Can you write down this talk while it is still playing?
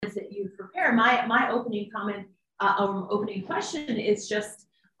my opening comment, opening question is just,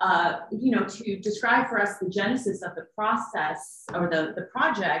 to describe for us the genesis of the process or the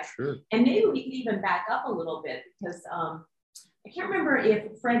project. Sure. And maybe we can even back up a little bit because I can't remember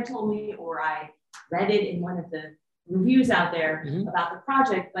if Fred told me or I read it in one of the reviews out there about the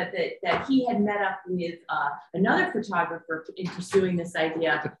project, but that he had met up with another photographer in pursuing this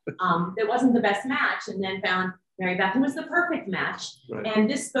idea that wasn't the best match, and then found Mary Beth, who was the perfect match. Right. And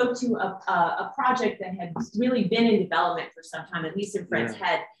this spoke to a project that had really been in development for some time, at least in Fred's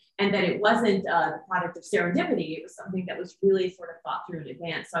head, and that it wasn't the product of serendipity. It was something that was really sort of thought through in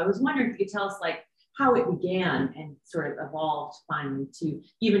advance. So I was wondering if you could tell us like how it began and sort of evolved finally to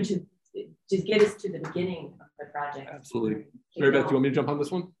get us to the beginning of the project. Absolutely. Mary Beth, do you want me to jump on this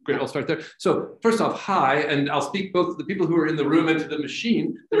one? Great, I'll start there. So first off, hi, and I'll speak both to the people who are in the room and to the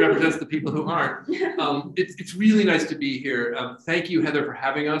machine that represents the people who aren't. It's really nice to be here. Thank you, Heather, for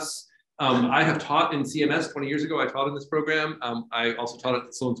having us. I have taught in CMS 20 years ago. I taught in this program. I also taught at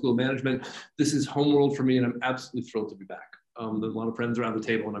the Sloan School of Management. This is homeworld for me, and I'm absolutely thrilled to be back. There's a lot of friends around the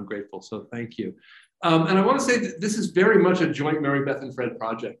table, and I'm grateful, so thank you. And I want to say that this is very much a joint Mary Beth and Fred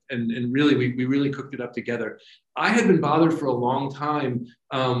project. And really, we really cooked it up together. I had been bothered for a long time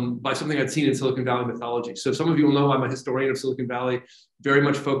by something I'd seen in Silicon Valley mythology. So some of you will know I'm a historian of Silicon Valley, very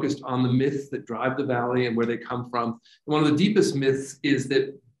much focused on the myths that drive the Valley and where they come from. And one of the deepest myths is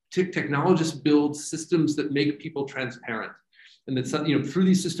that technologists build systems that make people transparent. And that, through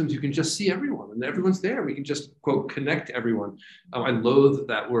these systems, you can just see everyone and everyone's there. We can just, quote, connect everyone. I loathe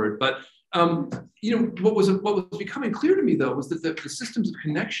that word, but what was becoming clear to me, though, was that the systems of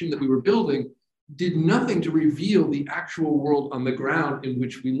connection that we were building did nothing to reveal the actual world on the ground in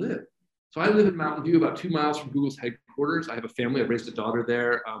which we live. So I live in Mountain View, about 2 miles from Google's headquarters. I have a family. I've raised a daughter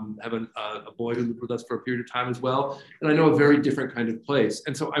there. I have a boy who lived with us for a period of time as well. And I know a very different kind of place.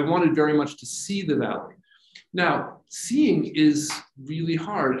 And so I wanted very much to see the Valley. Now, seeing is really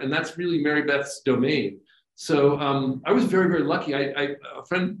hard, and that's really Mary Beth's domain. So I was very, very lucky. A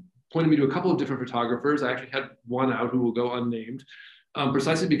friend pointed me to a couple of different photographers. I actually had one out who will go unnamed,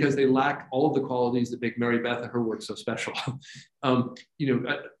 precisely because they lack all of the qualities that make Mary Beth and her work so special.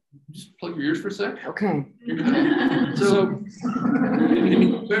 Just plug your ears for a sec. Okay. So,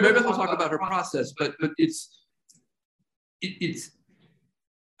 Mary Beth will talk about her process, but it's.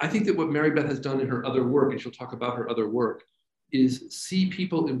 I think that what Mary Beth has done in her other work, and she'll talk about her other work, is see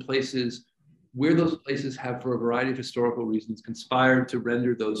people in places where those places have, for a variety of historical reasons, conspired to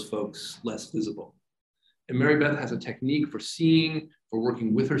render those folks less visible. And Mary Beth has a technique for seeing, for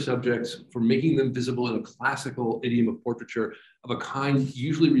working with her subjects, for making them visible in a classical idiom of portraiture of a kind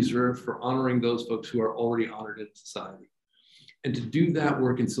usually reserved for honoring those folks who are already honored in society. And to do that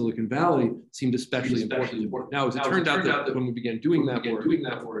work in Silicon Valley seemed especially important. Now, as it turned out that when we began doing that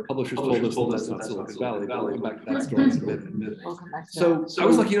work, publishers told us that's not Silicon Valley. We'll come back to that story in a minute. So I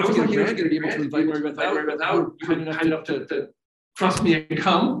was lucky enough to be able to invite Mary Beth out. Kind enough to trust me and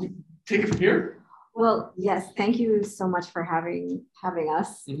come. Take it from here. Well, yes, thank you so much for having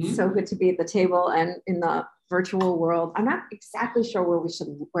us. So good to be at the table and in the virtual world. I'm not exactly sure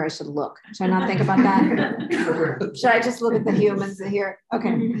where I should look. Should I not think about that? Should I just look at the humans here?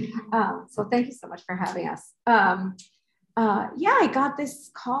 Okay. So thank you so much for having us. Yeah, I got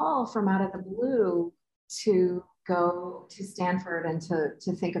this call from out of the blue to go to Stanford and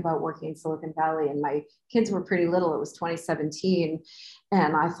to think about working in Silicon Valley. And my kids were pretty little. It was 2017.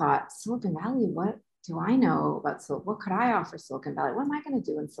 And I thought, Silicon Valley, what do I know about Silicon? What could I offer Silicon Valley? What am I going to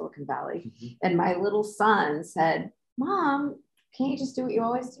do in Silicon Valley? And my little son said, Mom, can't you just do what you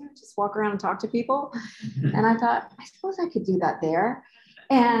always do? Just walk around and talk to people? And I thought, I suppose I could do that there.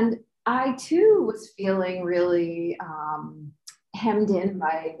 And I too was feeling really hemmed in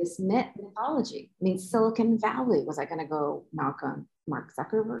by this mythology. I mean, Silicon Valley, was I going to go knock on Mark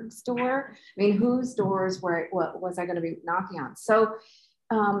Zuckerberg's door? I mean, whose doors what was I going to be knocking on? So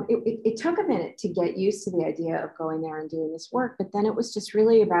it took a minute to get used to the idea of going there and doing this work, but then it was just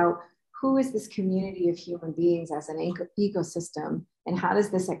really about who is this community of human beings as an ecosystem, and how does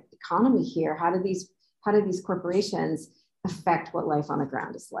this economy here, how do these corporations affect what life on the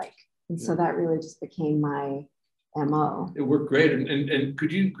ground is like? And so that really just became my MO. It worked great. And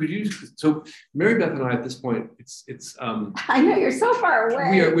could you, so Mary Beth and I at this point, it's I know you're so far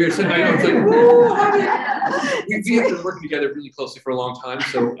away. We are so, I know, it's like, we have been working together really closely for a long time.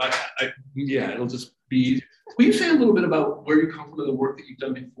 So yeah, it'll just be, will you say a little bit about where you come from and the work that you've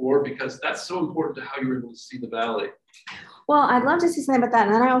done before? Because that's so important to how you were able to see the Valley. Well, I'd love to say something about that.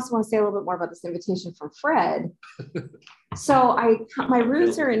 And then I also want to say a little bit more about this invitation from Fred. So my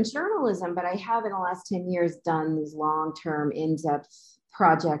roots are in journalism, but I have in the last 10 years done these long-term in-depth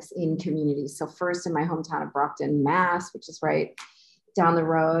projects in communities. So first in my hometown of Brockton, Mass, which is right down the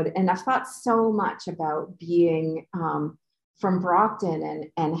road. And I've thought so much about being from Brockton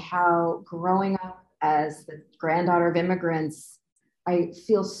and how growing up as the granddaughter of immigrants, I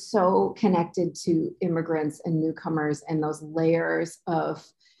feel so connected to immigrants and newcomers and those layers of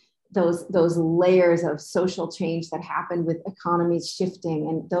social change that happened with economies shifting.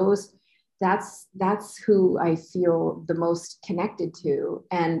 And that's who I feel the most connected to.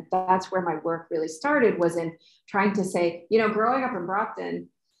 And that's where my work really started, was in trying to say, growing up in Brockton,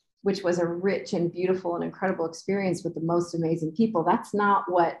 which was a rich and beautiful and incredible experience with the most amazing people, that's not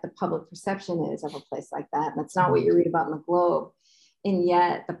what the public perception is of a place like that. That's not what you read about in the Globe. And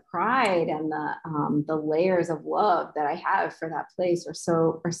yet the pride and the layers of love that I have for that place are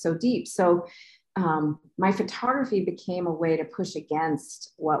so deep. So my photography became a way to push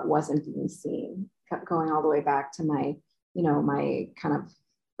against what wasn't being seen, going all the way back to my kind of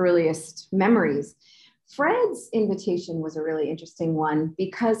earliest memories. Fred's invitation was a really interesting one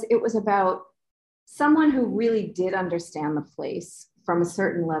because it was about someone who really did understand the place from a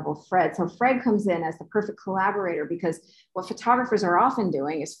certain level, Fred. So Fred comes in as the perfect collaborator, because what photographers are often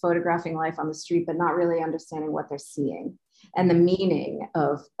doing is photographing life on the street, but not really understanding what they're seeing and the meaning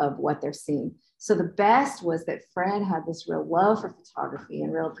of what they're seeing. So the best was that Fred had this real love for photography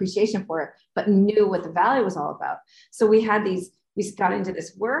and real appreciation for it, but knew what the Valley was all about. So we got into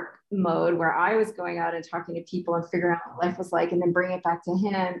this work mode where I was going out and talking to people and figuring out what life was like, and then bring it back to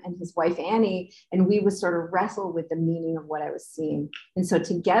him and his wife, Annie. And we would sort of wrestle with the meaning of what I was seeing. And so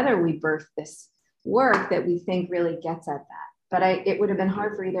together we birthed this work that we think really gets at that. But it would have been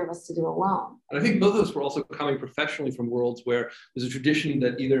hard for either of us to do alone. And I think both of us were also coming professionally from worlds where there's a tradition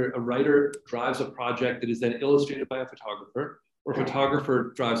that either a writer drives a project that is then illustrated by a photographer, or a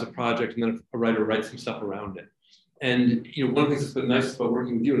photographer drives a project and then a writer writes some stuff around it. And one of the things that's been nice about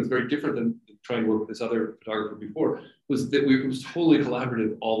working with you, and it's very different than trying to work with this other photographer before, was that it was totally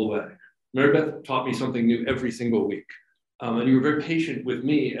collaborative all the way. Mary Beth taught me something new every single week. And you were very patient with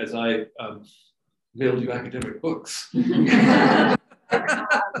me as I mailed you academic books. Yeah.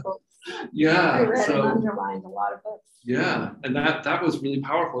 Yeah. I read and underlined a lot of books. Yeah. And that was really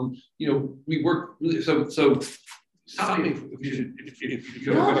powerful. And, we worked really, so stop me if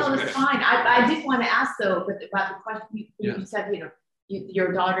you No, it's fine. I did want to ask though, but about the question you said,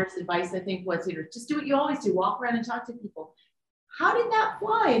 your daughter's advice, I think, was, just do what you always do, walk around and talk to people. How did that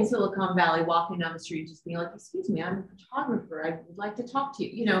fly in Silicon Valley, walking down the street, just being like, excuse me, I'm a photographer, I would like to talk to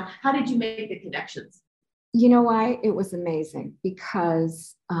you. How did you make the connections? You know why? It was amazing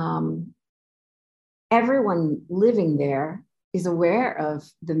because everyone living there is aware of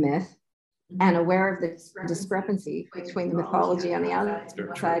the myth and aware of the discrepancy between the mythology on the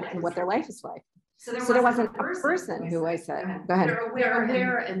outside and what their life is like. So there wasn't a person who I said, go ahead. They're aware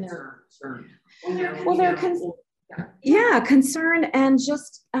and they're concerned. Well, they're concerned and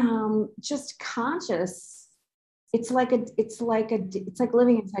just conscious. It's like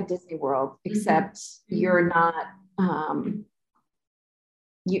living inside Disney World, except you're not.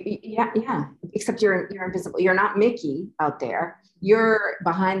 Except you're invisible. You're not Mickey out there. You're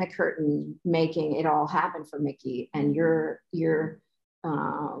behind the curtain making it all happen for Mickey, and your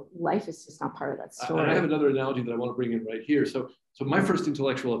life is just not part of that story. I have another analogy that I want to bring in right here. So my first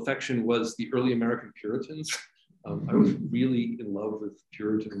intellectual affection was the early American Puritans. I was really in love with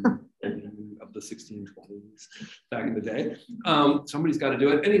Puritan of the 1620s back in the day. Somebody's got to do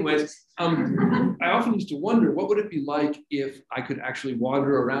it. Anyways, I often used to wonder, what would it be like if I could actually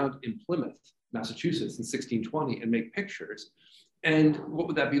wander around in Plymouth, Massachusetts in 1620 and make pictures? And what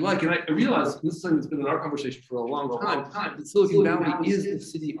would that be like? And I realized, and this is something that's been in our conversation for a long time, that Silicon Valley is the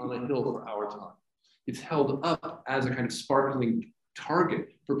city on a hill for our time. It's held up as a kind of sparkling target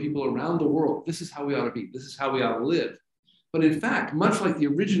for people around the world. This is how we ought to be. This is how we ought to live. But in fact, much like the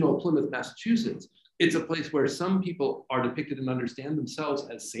original Plymouth, Massachusetts, it's a place where some people are depicted and understand themselves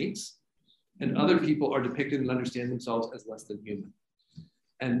as saints, and other people are depicted and understand themselves as less than human.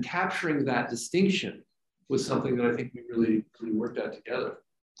 And capturing that distinction was something that I think we really worked at together.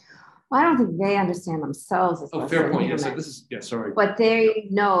 Well, I don't think they understand themselves as less fair than point. human. Yes, so this is, sorry. But they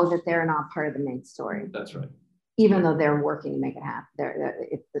know that they're not part of the main story. That's right. Even though they're working to make it happen.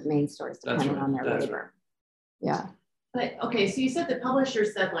 The main story is dependent on their labor. Right. Yeah. But okay, so you said the publisher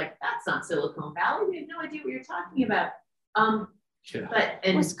said, like, that's not Silicon Valley. We have no idea what you're talking about.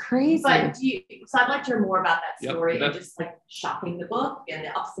 It was crazy. But so I'd like to hear more about that story and just like shopping the book and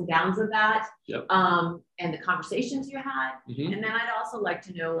the ups and downs of that, and the conversations you had. And then I'd also like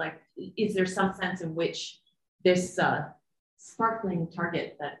to know, like, is there some sense in which this sparkling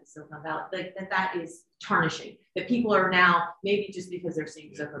Target that is Silicon Valley, like that is tarnishing. That people are now, maybe just because they're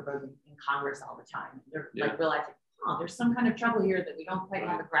seeing Zuckerberg in Congress all the time, they're like realizing, oh, there's some kind of trouble here that we don't quite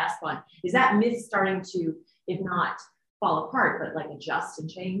have a grasp on. Is that myth starting to, if not fall apart, but like adjust and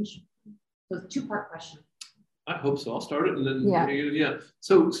change? So it's a two-part question. I hope so. I'll start it and then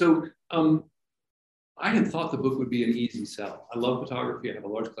So I had thought the book would be an easy sell. I love photography. I have a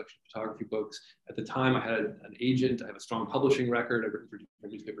large collection of photography books. At the time, I had an agent. I have a strong publishing record. I've written for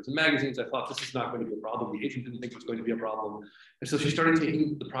different newspapers and magazines. I thought this is not going to be a problem. The agent didn't think it was going to be a problem. And so she started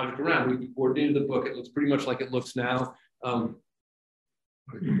taking the project around. We coordinated the book. It looks pretty much like it looks now.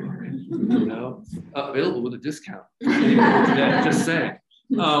 Available with a discount. Just saying.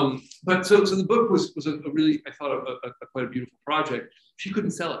 But so the book was a really, I thought, quite a beautiful project. She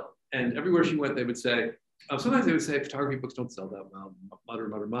couldn't sell it. And everywhere she went, they would say, sometimes they would say, photography books don't sell that well,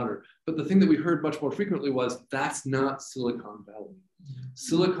 mutter. But the thing that we heard much more frequently was, that's not Silicon Valley.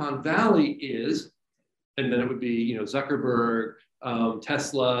 Silicon Valley is, and then it would be, Zuckerberg,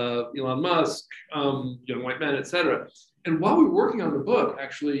 Tesla, Elon Musk, young white men, et cetera. And while we were working on the book,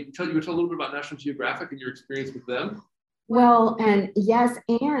 actually, you tell a little bit about National Geographic and your experience with them. Well, and yes,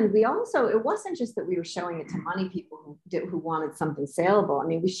 and we also, it wasn't just that we were showing it to money people who wanted something saleable. I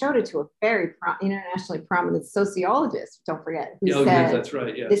mean, we showed it to a very internationally prominent sociologist, don't forget, who said, that's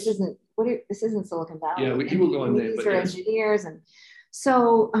right, yes. This isn't Silicon Valley. Yeah, he will go on name, these are engineers. And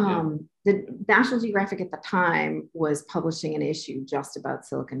so the National Geographic at the time was publishing an issue just about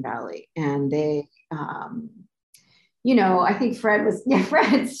Silicon Valley. And they, I think Fred's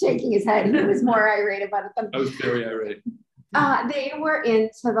shaking his head. He was more irate about it than I was very irate. They were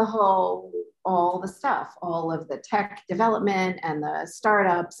into all the stuff, all of the tech development and the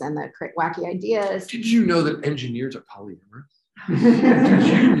startups and the wacky ideas. Did you know that engineers are polyamorous? Did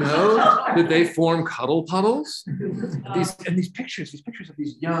you know that they form cuddle puddles? These pictures of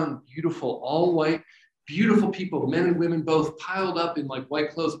these young, beautiful, all white, beautiful people, men and women both piled up in like white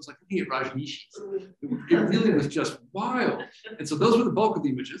clothes. It was like looking at Rajneeshis. It really was just wild. And so those were the bulk of the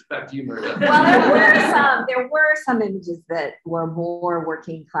images. Back to you, Maria. Well, there were some images that were more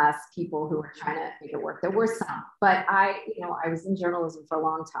working class people who were trying to make it work. There were some, but I was in journalism for a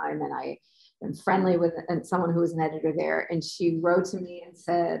long time, and I am friendly with someone who was an editor there, and she wrote to me and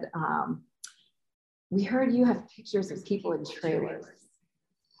said, "We heard you have pictures of people in trailers,"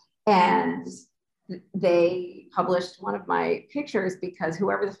 and they published one of my pictures because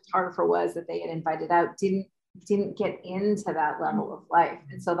whoever the photographer was that they had invited out didn't get into that level of life.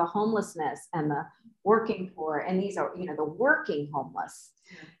 And so the homelessness and the working poor, and these are, the working homeless,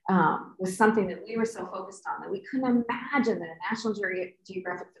 was something that we were so focused on that we couldn't imagine that a National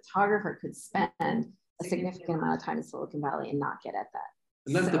Geographic photographer could spend a significant amount of time in Silicon Valley and not get at that.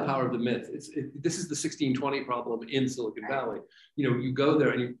 And that's the power of the myth. This is the 1620 problem in Silicon Valley. You go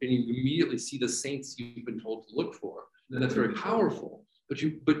there and you immediately see the saints you've been told to look for. And that's very powerful. But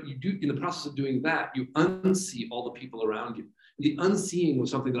you do, in the process of doing that, you unsee all the people around you. The unseeing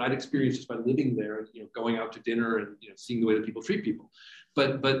was something that I'd experienced just by living there and going out to dinner and seeing the way that people treat people.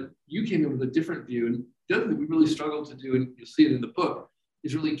 But you came in with a different view. And the other thing we really struggled to do, and you'll see it in the book,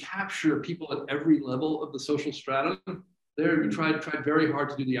 is really capture people at every level of the social stratum. There, we tried very hard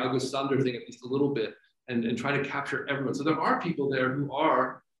to do the August Sander thing at least a little bit, and try to capture everyone. So there are people there who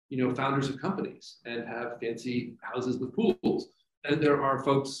are, founders of companies and have fancy houses with pools, and there are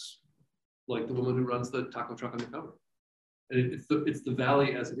folks like the woman who runs the taco truck on the cover. And it's the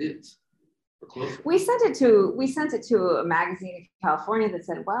valley as it is. We sent it to a magazine in California that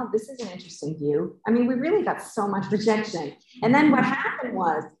said, "Wow, this is an interesting view." I mean, we really got so much rejection, and then what happened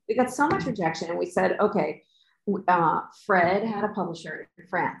was we got so much rejection, and we said, "Okay." Fred had a publisher in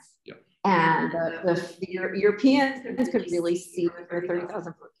France, and the Europeans could really see with their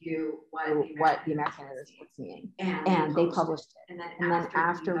 30,000 foot view what the American editors were seeing, and they published it. And then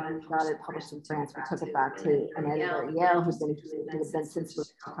after we got it published in France, we took it back to an editor at Yale who's been since moved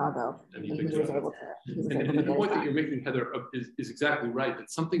to Chicago, and he was able to. And the point that you're making, Heather, is exactly right.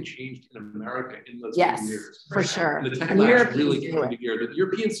 That something changed in America in those 2 years. For sure. And the tech labs really came into gear. The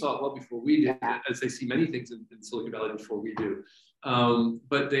Europeans saw it well before we did, as they see many things in Silicon Valley before we do.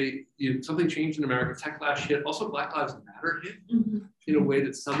 But something changed in America. Techlash hit. Also, Black Lives Matter hit in a way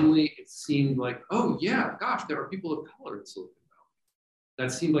that suddenly it seemed like, oh yeah, gosh, there are people of color in Silicon Valley.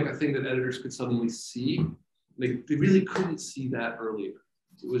 That seemed like a thing that editors could suddenly see. They really couldn't see that earlier.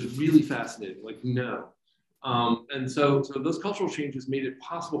 It was really fascinating. Like, no. And so those cultural changes made it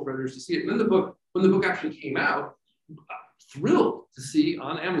possible for editors to see it. And then when the book actually came out, thrilled to see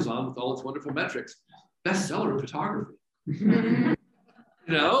on Amazon with all its wonderful metrics, bestseller in photography.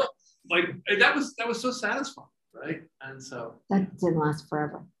 Like that was so satisfying. right? And so that didn't last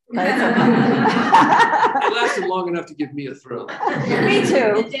forever. it lasted long enough to give me a thrill. Me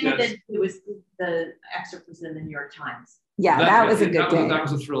too. The day that it was the excerpt was in the New York Times. Yeah, that was a good day. That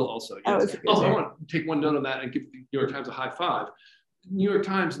was a thrill also. Yes. That was a good also, day. I want to take one note on that and give the New York Times a high five. New York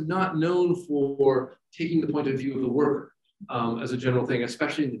Times not known for taking the point of view of the worker as a general thing,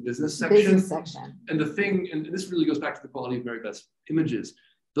 especially in the business section. Business section. And the thing, and this really goes back to the quality of Mary Beth's images.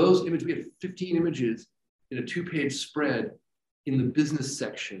 Those images, we had 15 images in a 2-page spread in the business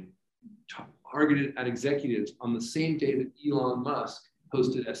section, targeted at executives on the same day that Elon Musk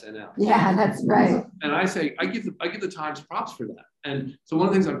hosted SNL. Yeah, that's right. And I say, I give the Times props for that. And so one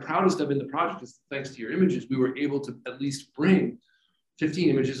of the things I'm proudest of in the project is, thanks to your images, we were able to at least bring 15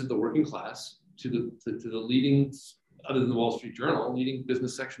 images of the working class to the leading, other than the Wall Street Journal, leading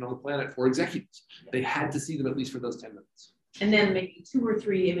business section on the planet for executives. They had to see them at least for those 10 minutes. And then maybe 2 or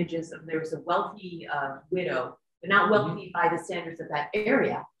 3 images of, there was a wealthy widow, but not wealthy by the standards of that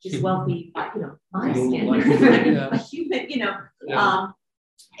area, just wealthy by, my standards, a human,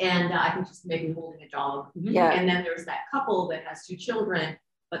 and I think just maybe holding a dog. Yeah. And then there's that couple that has 2 children,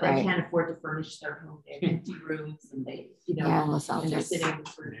 but they can't afford to furnish their home. They have empty rooms, and they, and they're sitting in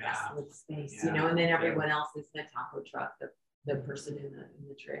sort of desolate space, and then everyone else is in a taco truck, the person in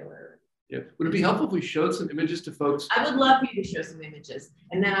the trailer. Yeah. Would it be helpful if we showed some images to folks? I would love for you to show some images.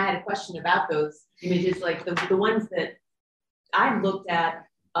 And then I had a question about those images, like the ones that I looked at.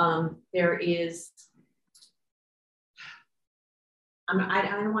 There is, I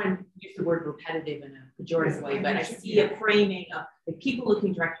don't want to use the word repetitive in a pejorative way, but I see a framing of the people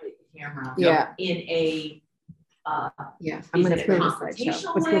looking directly at the camera in a I'm is going it a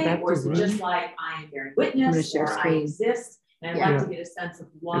confrontational way, or is it just like I am bearing witness, or I exist? And I'd like to get a sense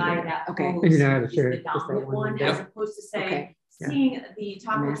of why that pose is the dominant one, as opposed to say, seeing the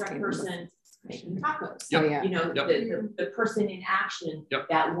taco truck person making tacos. The person in action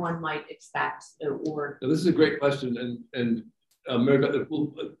that one might expect. Or now, this is a great question, and Mary Beth,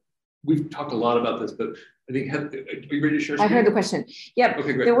 we've talked a lot about this, but I think, are you ready to share? I heard the question. Yep.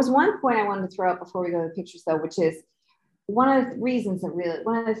 Okay, great. There was one point I wanted to throw out before we go to the pictures, though, which is one of the things that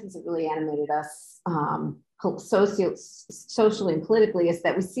really animated us socially and politically is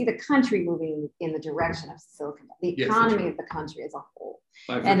that we see the country moving in the direction of Silicon Valley, the economy of the country as a whole,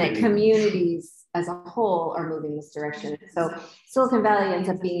 and that communities as a whole are moving in this direction. So Silicon Valley ends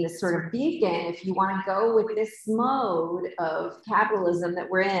up being this sort of beacon. If you want to go with this mode of capitalism that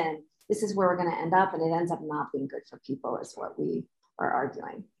we're in, this is where we're going to end up, and it ends up not being good for people, is what we are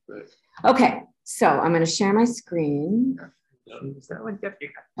arguing. Right. Okay, so I'm going to share my screen.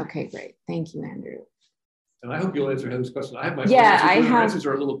 Okay, great. Thank you, Andrew. And I hope you'll answer Heather's question. I have my answers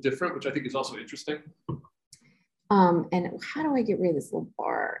are a little different, which I think is also interesting. And how do I get rid of this little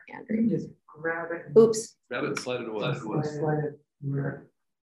bar, Andrew? Just grab it. Oops. Grab it and slide it away. I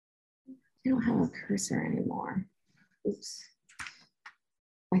don't have a cursor anymore. Oops.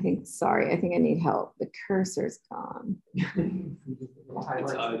 I think I need help. The cursor's gone. It's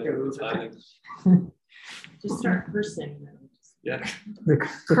hiding. Just start cursing. Yeah. The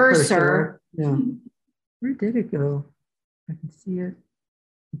cursor. Yeah. Where did it go? I can see it.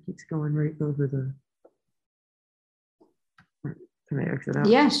 It keeps going right over the. Can I exit out?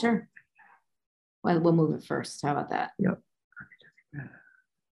 Yeah, sure. Well, we'll move it first. How about that? Yep.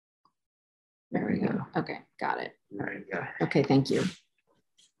 There we go. Okay, got it. There you go. Okay, thank you.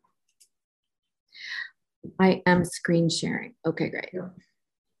 I am screen sharing. Okay, great.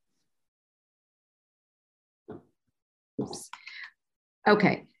 Oops.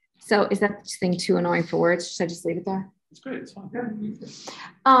 Okay, so is that thing too annoying for words? Should I just leave it there? It's great. It's fine.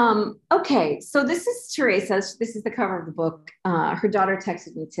 Okay, so this is Teresa. This is the cover of the book. Her daughter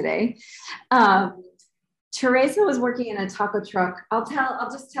texted me today. Teresa was working in a taco truck. I'll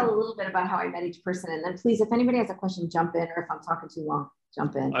just tell a little bit about how I met each person, and then please, if anybody has a question, jump in, or if I'm talking too long,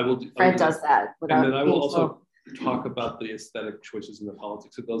 jump in. I will. Fred does that. And then I will also talk about the aesthetic choices and the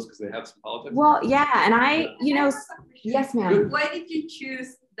politics of those, because they have some politics. Well, yeah, and yes, ma'am. Why did you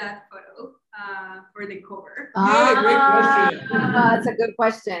choose that photo for the cover? Yeah, great question. That's a good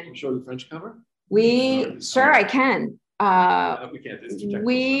question. Can you show the French cover? Sure, I can.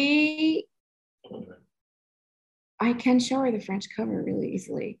 We can't. I can show her the French cover really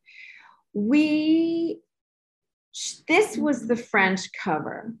easily. This was the French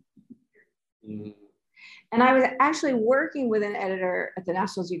cover. And I was actually working with an editor at the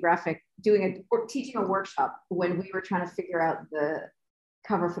National Geographic teaching a workshop when we were trying to figure out the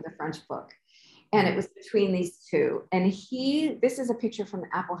cover for the French book. And it was between these two. And this is a picture from the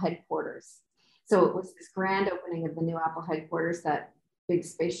Apple headquarters. So it was this grand opening of the new Apple headquarters that big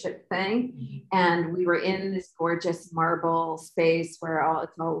spaceship thing. And we were in this gorgeous marble space where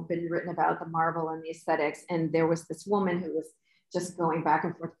it's all been written about the marble and the aesthetics. And there was this woman who was just going back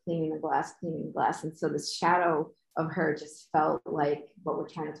and forth, cleaning the glass. And so this shadow of her just felt like what we're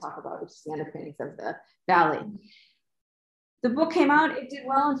trying to talk about, which is the underpinnings of the valley. The book came out, it did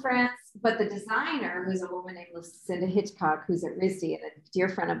well in France, but the designer, who's a woman named Lucinda Hitchcock, who's at RISD and a dear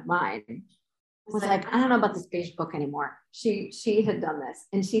friend of mine, was like, I don't know about this beige book anymore. She had done this,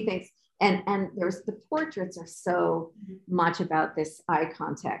 and she thinks, and there's the portraits are so much about this eye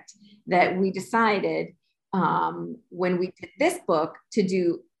contact that we decided when we did this book to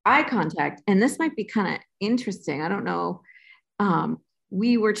do eye contact, and this might be kind of interesting. I don't know.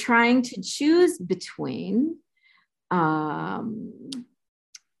 We were trying to choose between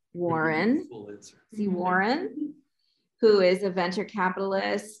Warren, C. Warren, who is a venture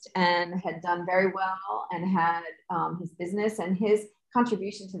capitalist and had done very well and had his business, and his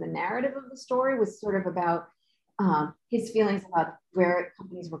contribution to the narrative of the story was sort of about his feelings about where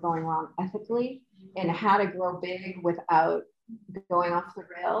companies were going wrong ethically and how to grow big without going off the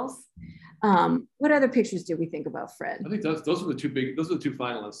rails. What other pictures did we think about, Fred? I think those were the two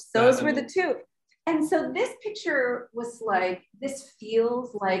finalists. Those were the two. And so this picture was like, this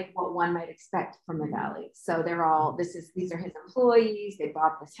feels like what one might expect from the Valley. So these are his employees. They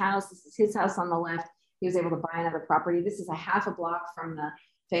bought this house. This is his house on the left. He was able to buy another property. This is a half a block from the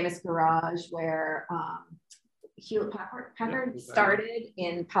famous garage where Hewlett Packard started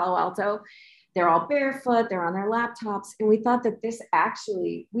in Palo Alto. They're all barefoot, they're on their laptops. And we thought that this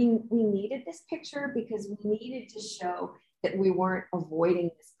actually, we needed this picture because we needed to show that we weren't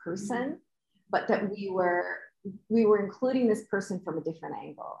avoiding this person, but that we were including this person from a different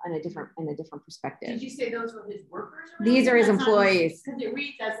angle and a different perspective. Did you say those were his workers? These are his employees. Because it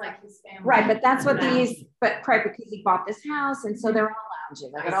reads as like his family. Right, but that's what because he bought this house, and so they're all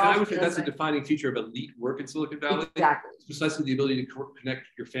lounging. I would say that's a defining feature of elite work in Silicon Valley. Exactly. It's precisely the ability to connect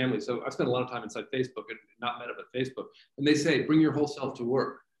your family. So I've spent a lot of time inside Facebook and not met up at Facebook, and they say, bring your whole self to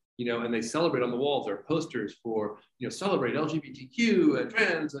work. And they celebrate on the walls. There are posters for, celebrate LGBTQ and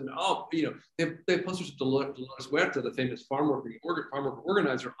trans and all, they have posters of Dolores Huerta, the famous farm worker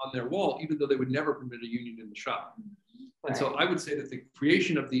organizer, on their wall, even though they would never permit a union in the shop. And so I would say that the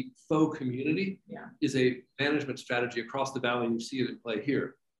creation of the faux community is a management strategy across the Valley, and you see it in play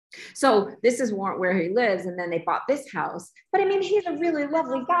here. So this is where he lives, and then they bought this house. But I mean, he's a really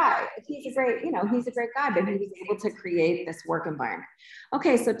lovely guy. He's a great guy, but he was able to create this work environment.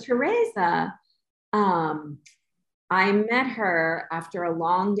 Okay, so Teresa, I met her after a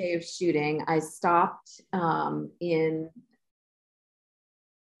long day of shooting. I stopped in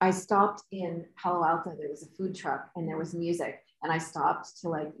Palo Alto. There was a food truck and there was music, and I stopped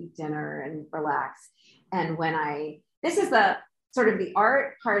to eat dinner and relax. And this is the sort of the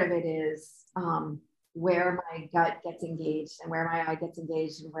art part of it is where my gut gets engaged and where my eye gets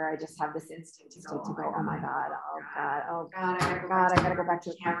engaged and where I just have this instinct to go, oh my God, I gotta go back to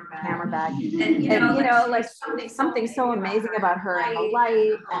the camera bag. And something so amazing about her and the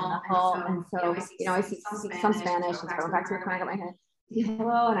light and the whole, and so, I speak some Spanish, and so I went back to the corner, I got my head,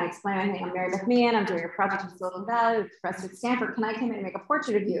 hello, and I explained, I'm Mary Beth Meehan, I'm doing a project in Silicon Valley, professor at Stanford, can I come in and make a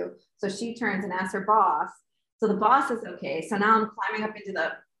portrait of you? So she turns and asks her boss. So the boss is okay. So now I'm climbing up into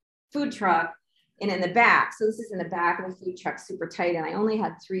the food truck and in the back. So this is in the back of the food truck, super tight. And I only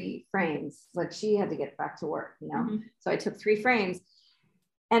had 3 frames. She had to get back to work, So I took 3 frames.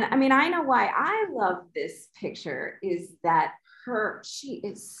 And I mean, I know why I love this picture is that she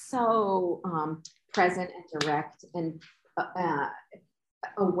is so present and direct and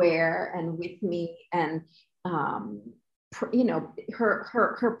aware and with me. And,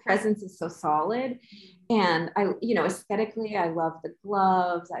 her presence is so solid. And aesthetically, I love the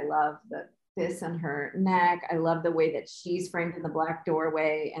gloves. I love this on her neck. I love the way that she's framed in the black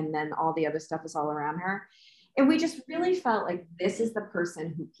doorway, and then all the other stuff is all around her. And we just really felt like this is the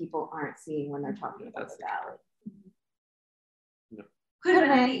person who people aren't seeing when they're talking about the Valley. No. Could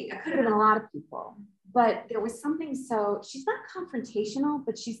have been a lot of people, but there was something she's not confrontational,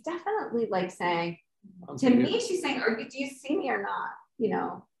 but she's definitely saying, to me, she's saying, do you see me or not?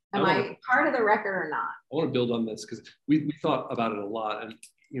 Am I part of the record or not? I want to build on this because we thought about it a lot, and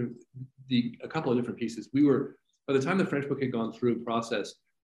a couple of different pieces. By the time the French book had gone through a process,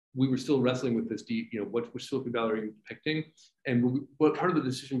 we were still wrestling with this deep, what Silicon Valley are you depicting? And what part of the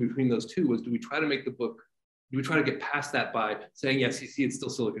decision between those two was, do we try to get past that by saying, yes, you see, it's still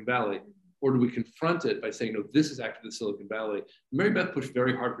Silicon Valley? Or do we confront it by saying, no, this is actually the Silicon Valley? Mary Beth pushed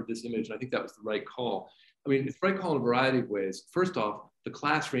very hard for this image, and I think that was the right call. I mean, it's the right call in a variety of ways. First off, the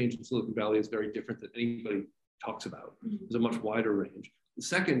class range in Silicon Valley is very different than anybody talks about. There's a much wider range. The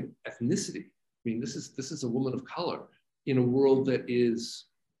second, ethnicity. I mean, this is a woman of color in a world that is,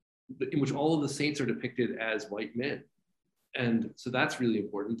 in which all of the saints are depicted as white men. And so that's really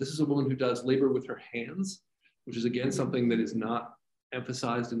important. This is a woman who does labor with her hands, which is again, something that is not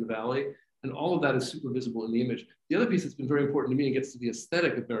emphasized in the Valley. And all of that is super visible in the image. The other piece that's been very important to me and gets to the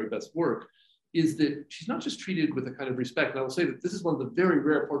aesthetic of Mary Beth's work is that she's not just treated with a kind of respect. And I will say that this is one of the very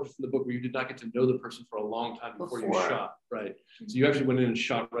rare portraits in the book where you did not get to know the person for a long time before you shot, right? So you actually went in and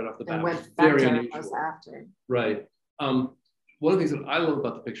shot right off the bat. And went very back unusual. after. Right. One of the things that I love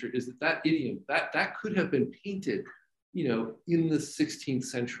about the picture is that idiom, that could have been painted, you know, in the 16th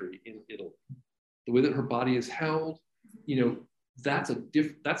century in Italy. The way that her body is held, you know, that's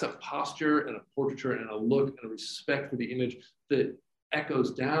a posture and a portraiture and a look and a respect for the image that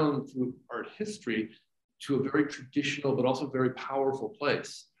echoes down through art history to a very traditional but also very powerful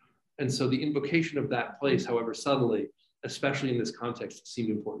place. And so the invocation of that place, however subtly, especially in this context, seemed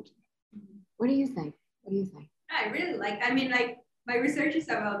important to me. What do you think? What do you think? I really like, I mean, like, my research is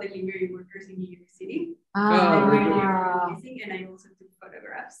about delivery workers in New York City. Amazing, and I also took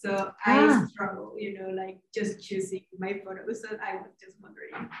photographs. So I struggle, you know, like just choosing my photos. So I was just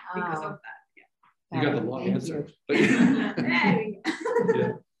wondering because of that. You got the long answer. Yeah.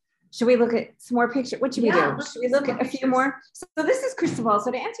 Should we look at some more pictures? What should we do? Should we look at a few more? So this is Cristobal.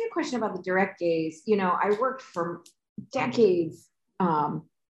 So to answer your question about the direct gaze, you know, I worked for decades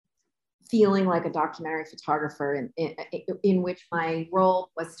feeling like a documentary photographer in which my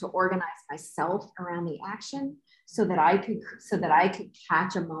role was to organize myself around the action so that I could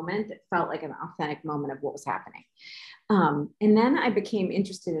catch a moment that felt like an authentic moment of what was happening. And then I became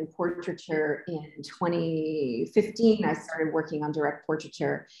interested in portraiture in 2015. I started working on direct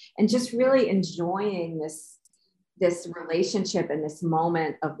portraiture and just really enjoying this relationship and this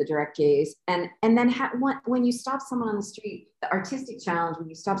moment of the direct gaze. And then when you stop someone on the street, the artistic challenge, when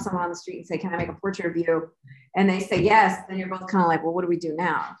you stop someone on the street and say, can I make a portrait of you? And they say yes, then you're both kind of like, well, what do we do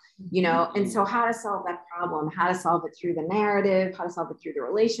now? You know, and so how to solve that problem, how to solve it through the narrative, how to solve it through the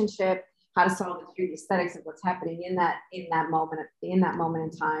relationship, how to solve it through the aesthetics of what's happening in that moment in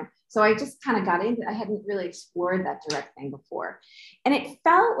time. So I just kind of got into it. I hadn't really explored that direct thing before. And it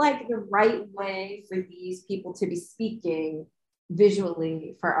felt like the right way for these people to be speaking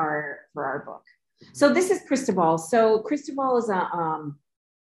visually for our book. So this is Cristobal. So Cristobal is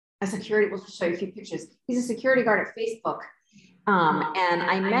a security, we'll just show you a few pictures. He's a security guard at Facebook. And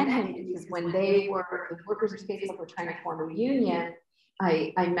I met him because when the workers of Facebook were trying to form a union,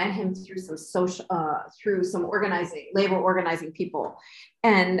 I met him through some labor organizing people.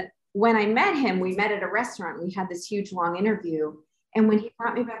 And when I met him, we met at a restaurant. We had this huge long interview. And when he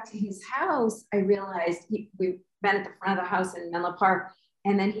brought me back to his house, I realized we met at the front of the house in Menlo Park.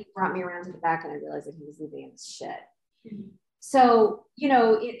 And then he brought me around to the back and I realized that he was living in his shed. Mm-hmm. So, you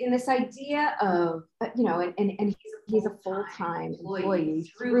know, in this idea of, you know, and he's a full-time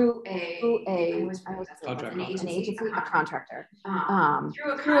employee through an agency, a contractor.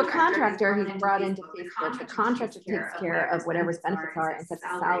 Through a contractor, he's brought into Facebook. The contractor takes care of whatever his benefits are and sets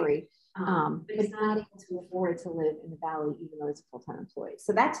a salary. But he's not able to afford to live in the Valley, even though he's a full-time employee.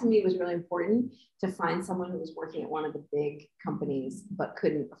 So that to me was really important, to find someone who was working at one of the big companies, but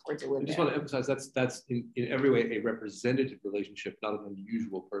couldn't afford to live there. I just want to emphasize that's in every way a representative relationship, not an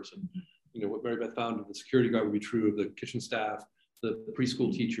unusual person. Mm-hmm. You know, what Mary Beth found of the security guard would be true of the kitchen staff, the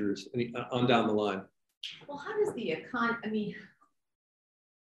preschool teachers, and on down the line. Well, how does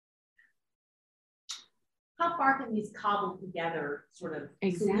how far can these cobbled together sort of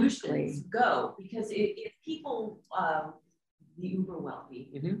solutions go? Because if people, the uber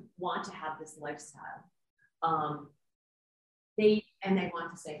wealthy, want to have this lifestyle, they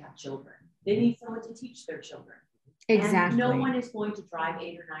want to say have children. They need someone to teach their children. Exactly. And no one is going to drive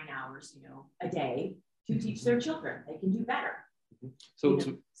 8 or 9 hours, you know, a day to teach their children. They can do better. So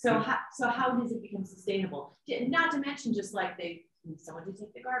how does it become sustainable? Not to mention just like they need someone to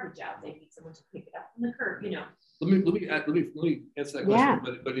take the garbage out. They need someone to pick it up from the curb, you know. Let me answer that question,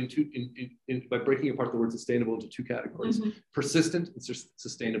 but by breaking apart the word sustainable into two categories: persistent and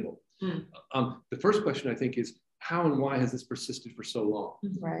sustainable. The first question I think is, how and why has this persisted for so long?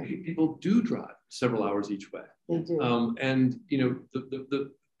 Right. People do drive several hours each way. They do. And you know,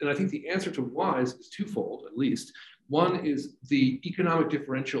 and I think the answer to why is twofold, at least. One is the economic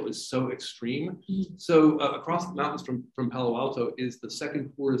differential is so extreme. So across the mountains from Palo Alto is the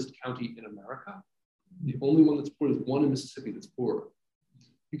second poorest county in America. The only one that's poor is one in Mississippi that's poor.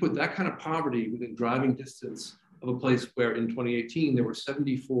 You put that kind of poverty within driving distance of a place where in 2018 there were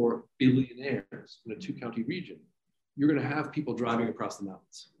 74 billionaires in a 2-county region. You're going to have people driving across the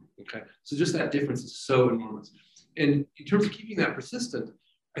mountains. Okay, so just that difference is so enormous. And in terms of keeping that persistent,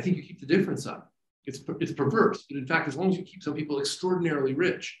 I think you keep the difference up. It's perverse, but in fact, as long as you keep some people extraordinarily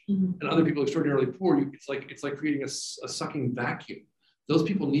rich and other people extraordinarily poor, it's like creating a sucking vacuum. Those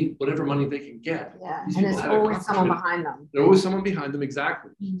people need whatever money they can get. Yeah, and there's always someone behind them. There's always someone behind them,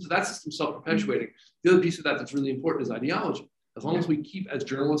 exactly. So that system's self-perpetuating. The other piece of that that's really important is ideology. As long as we keep, as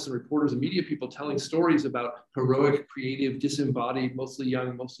journalists and reporters and media people, telling stories about heroic, creative, disembodied, mostly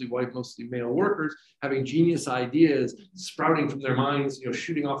young, mostly white, mostly male workers, having genius ideas sprouting from their minds,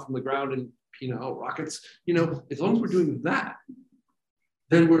 shooting off from the ground in rockets, as long as we're doing that,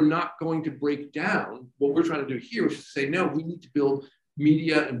 then we're not going to break down what we're trying to do here, which is to say, no, we need to build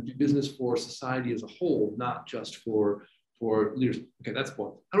media and business for society as a whole, not just for leaders. Okay, that's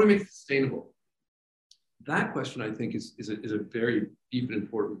one. How do we make it sustainable? That question, I think, is a very deep and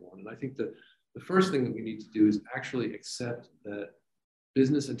important one. And I think that the first thing that we need to do is actually accept that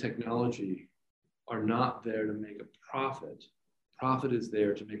business and technology are not there to make a profit. Profit is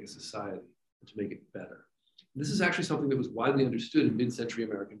there to make a society, to make it better. This is actually something that was widely understood in mid-century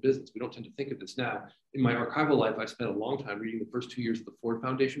American business. We don't tend to think of this now. In my archival life, I spent a long time reading the first 2 years of the Ford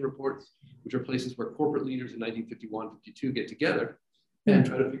Foundation reports, which are places where corporate leaders in 1951, 52 get together and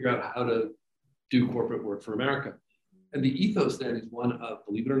try to figure out how to do corporate work for America. And the ethos then is one of,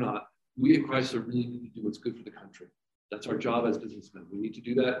 believe it or not, we at Chrysler really need to do what's good for the country. That's our job as businessmen. We need to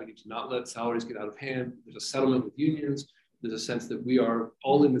do that. We need to not let salaries get out of hand. There's a settlement with unions. There's a sense that we are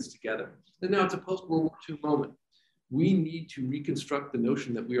all in this together. And now it's a post-World War II moment. We need to reconstruct the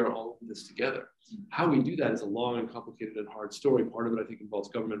notion that we are all in this together. How we do that is a long and complicated and hard story. Part of it, I think, involves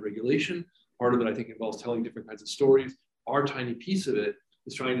government regulation. Part of it, I think, involves telling different kinds of stories. Our tiny piece of it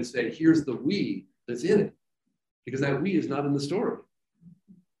is trying to say, here's the we that's in it, because that we is not in the story.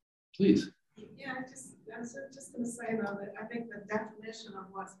 Please. Yeah, I was just going to say, though, that I think the definition of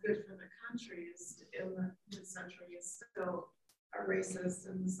what's good for the country is in the mid-century is still a racist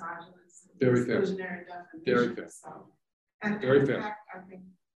and misogynist and exclusionary definition. Very fair. So, and very in fair. fact, I think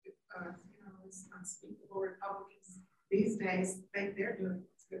it's unspeakable. Republicans these days think they're doing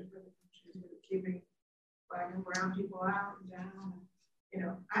what's good for the country, keeping black and brown people out and down.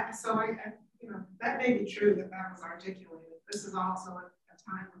 That may be true that was articulated. This is also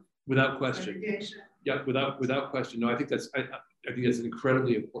a time of without question. Yeah, without question. No, I think that's an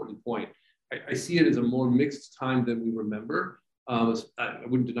incredibly important point. I see it as a more mixed time than we remember. I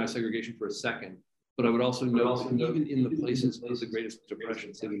wouldn't deny segregation for a second, but I would also note that even in the places of the greatest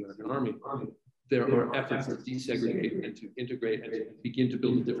depression, say the American Army, there are efforts to desegregate and to integrate and to begin to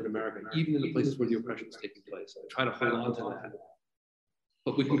build a different America, even in the places where the oppression is taking place. I try to hold on to that.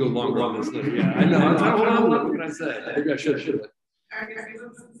 But we can go longer on this. Yeah, I know. I'm trying to hold on to it. What can I say? Maybe I should.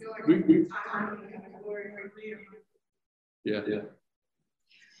 Yeah.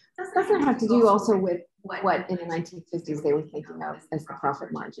 Doesn't have to do also with what in the 1950s they were thinking of as the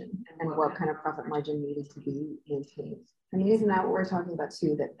profit margin and what kind of profit margin needed to be maintained. I mean, isn't that what we're talking about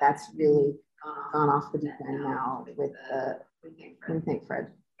too? That's really gone off the deep end now with what do you think,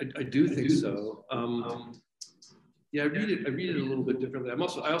 Fred? I do think so. Yeah, I read it a little bit differently. I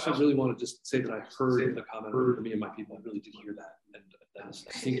also really want to just say that I heard the comment from me and my people. I really did hear that, and that's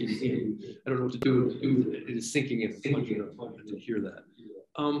sinking in. I don't know what to do with it. It is sinking in. I did hear that.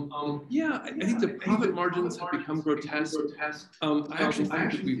 Yeah, I think the profit margins have become grotesque. I actually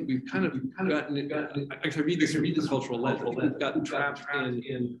think we've kind of gotten it. Actually, I read this cultural lens. We've gotten trapped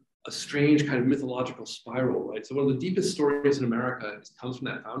in a strange kind of mythological spiral, right? So one of the deepest stories in America comes from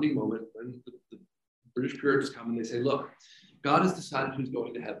that founding moment when the British Puritans come and they say, look, God has decided who's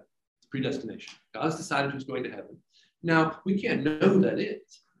going to heaven. It's predestination. God has decided who's going to heaven. Now, we can't know who that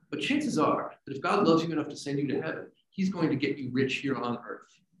is, but chances are that if God loves you enough to send you to heaven, he's going to get you rich here on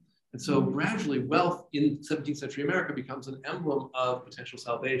earth. And so gradually wealth in 17th century America becomes an emblem of potential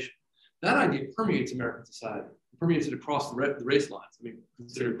salvation. That idea permeates American society. It permeates it across the race lines. I mean,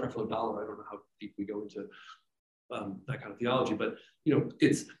 consider Creflo Dollar. I don't know how deep we go into that kind of theology, but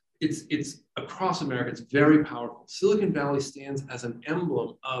it's across America. It's very powerful. Silicon Valley stands as an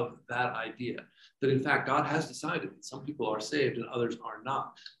emblem of that idea, that in fact, God has decided that some people are saved and others are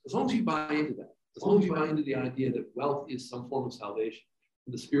not. As long as you buy into that, as long as you buy into the idea that wealth is some form of salvation,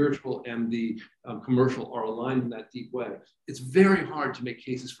 the spiritual and the commercial are aligned in that deep way, it's very hard to make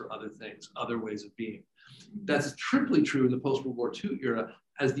cases for other things, other ways of being. That's triply true in the post-World War II era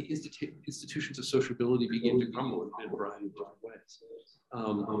as the institutions of sociability begin to crumble in a variety of different ways.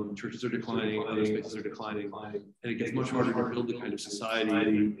 Churches are declining, other spaces are declining, and it gets much harder to build the kind of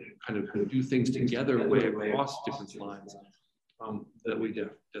society, kind of do things together way across different lines that we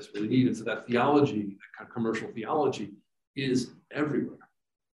desperately need. And so that theology, that kind of commercial theology, is everywhere.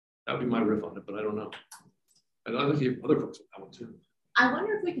 That would be my riff on it, but I don't know. And I think other folks on that one too. I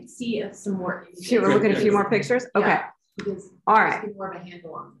wonder if we could see some more. Sure, we'll look at a few more pictures. Okay. Yeah, because all right. get more of a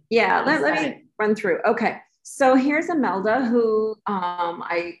handle on. Yeah, let me run through. Okay. So here's Imelda, who when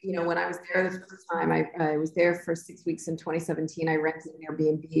I was there the first time, I was there for 6 weeks in 2017. I rented an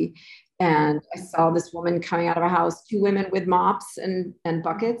Airbnb, and I saw this woman coming out of a house, 2 women with mops and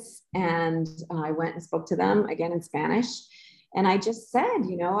buckets, and I went and spoke to them again in Spanish. And I just said,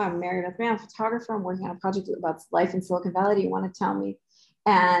 I'm Mary Beth Mann, I'm a photographer. I'm working on a project about life in Silicon Valley. Do you want to tell me?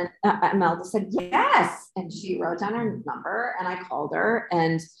 And Imelda said yes, and she wrote down her number, and I called her,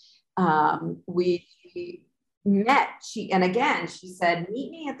 and we met. She said,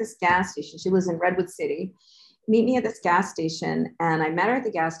 meet me at this gas station. She lives in Redwood City. Meet me at this gas station. And I met her at the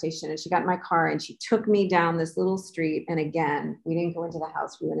gas station, and she got in my car and she took me down this little street. And again, we didn't go into the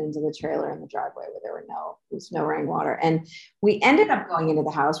house. We went into the trailer in the driveway where there was no running water. And we ended up going into the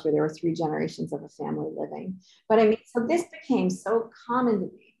house where there were 3 generations of a family living. But I mean, so this became so common to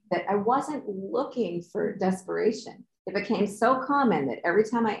me that I wasn't looking for desperation. It became so common that every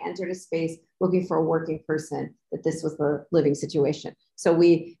time I entered a space looking for a working person, that this was the living situation. So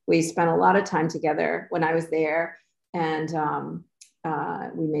we spent a lot of time together when I was there, and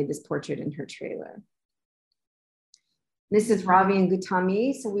we made this portrait in her trailer. This is Ravi and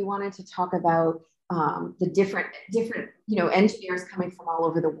Gautami. So we wanted to talk about the different engineers coming from all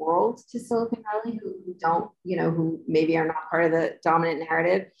over the world to Silicon Valley who don't, who maybe are not part of the dominant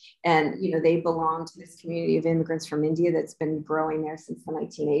narrative. And, they belong to this community of immigrants from India that's been growing there since the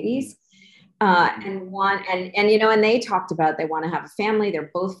 1980s. And they talked about they want to have a family. They're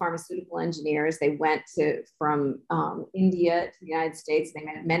both pharmaceutical engineers. They went from India to the United States. They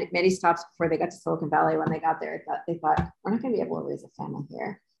made many stops before they got to Silicon Valley. When they got there, they thought we're not going to be able to raise a family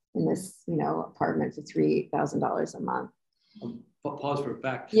here in this, apartment for $3,000 a month. Pause for a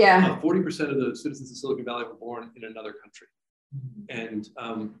fact. Yeah. 40% of the citizens of Silicon Valley were born in another country, and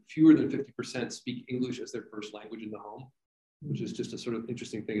fewer than 50% speak English as their first language in the home, which is just a sort of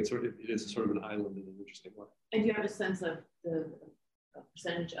interesting thing. It is sort of an island in an interesting way. And do you have a sense of the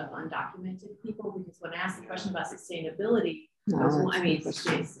percentage of undocumented people? Because when I asked the question about sustainability,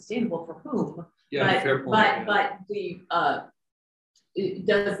 sustainable for whom? Yeah, fair point. But the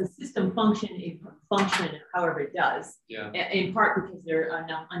does the system function however it does? Yeah. In part because there are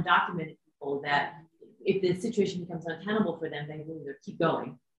enough undocumented people that if the situation becomes untenable for them, they will either keep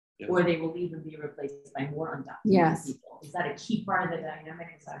going, or they will leave and be replaced by more undocumented people. Is that a key part of the dynamic?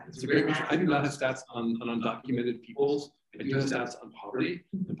 It's a great question. I do not have stats on undocumented peoples. I do have stats on poverty,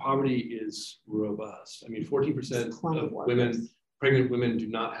 and poverty is robust. I mean, 14% of pregnant women do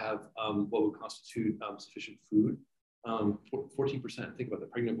not have what would constitute sufficient food. 14%. Think about the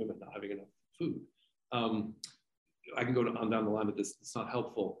pregnant women not having enough food. I can go on down the line, but it's not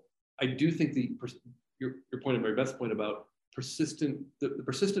helpful. I do think your point, my best point about the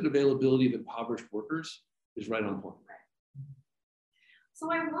persistent availability of impoverished workers is right on point.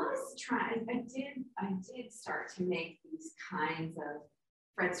 So I was trying. I did start to make these kinds of.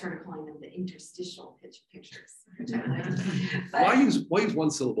 Fred started calling them the interstitial pictures. Which I like. Why use one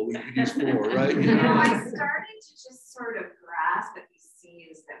syllable? We could use 4, right? I started to just sort of grasp at these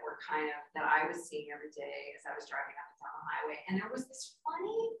scenes that were that I was seeing every day as I was driving up and down the highway. And there was this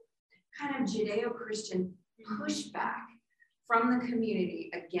funny kind of Judeo-Christian pushback from the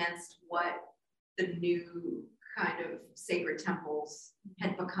community against what the new kind of sacred temples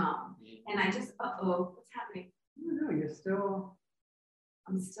had become. And I just, what's happening? No, you're still.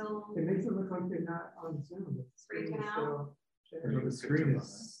 I'm still. It makes it look like you're not on Zoom. It's freaking out. The screen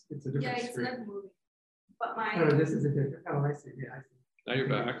is. It's a different screen. Not moving. But my. Oh, this is a different. Oh, I see. Yeah, I see. Now you're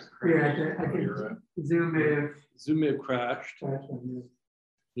back. Yeah, I think Zoom may have crashed.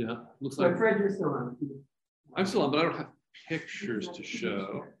 Yeah, looks like. Fred, you're still on. I'm still on, but I don't have pictures to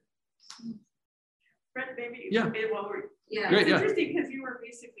show. Fred, maybe while we're Great, it's interesting because you were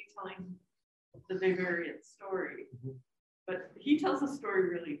basically telling the Vivarian story. But he tells the story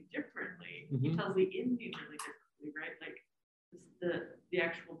really differently. He tells the ending really differently, right? Like the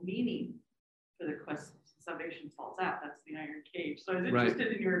actual meaning for the quest to salvation falls out. That's the iron cage. So I was interested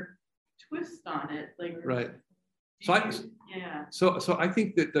in your twist on it. Like So I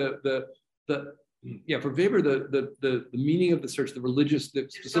think that for Weber the meaning of the search, the religious, the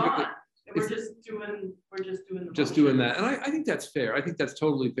specific. We're just doing that. And I think that's fair. I think that's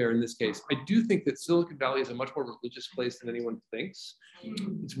totally fair in this case. I do think that Silicon Valley is a much more religious place than anyone thinks.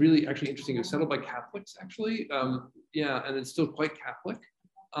 It's really actually interesting. It's settled by Catholics, actually. And it's still quite Catholic.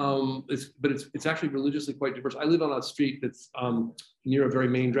 But it's actually religiously quite diverse. I live on a street that's near a very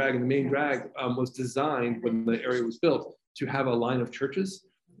main drag, and the main drag was designed when the area was built to have a line of churches.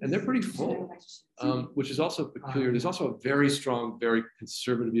 and they're pretty full, which is also peculiar. There's also a very strong, very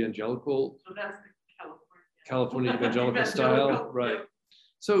conservative evangelical. So that's the California evangelical style, right?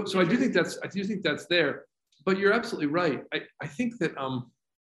 So I do think that's there, but you're absolutely right. I think that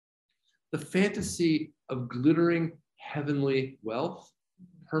the fantasy of glittering heavenly wealth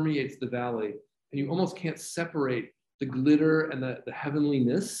permeates the valley, and you almost can't separate the glitter and the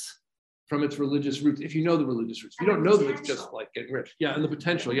heavenliness from its religious roots. If you know the religious roots, if you don't know them, it's just like getting rich. Yeah, and the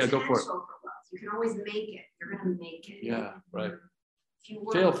potential. Yeah, go for it. You can always make it. You're gonna make it. Yeah, right.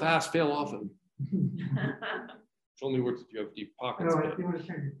 Fail fast, fail often. It only works if you have deep pockets. Oh, you want to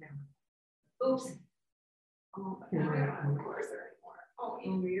turn your camera? Oops. Oh, but now I don't record there anymore. Oh,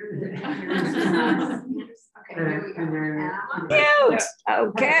 Andrew, you're good. Okay, here we go. Cute.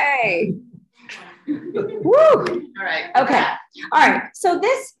 Okay. Woo. All right. Okay. All right. So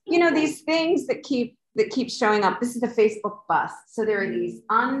this, these things that keep showing up. This is the Facebook bus. So there are these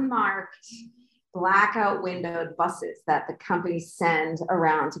unmarked, blackout windowed buses that the companies send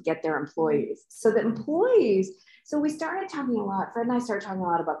around to get their employees. So we started talking a lot, Fred and I started talking a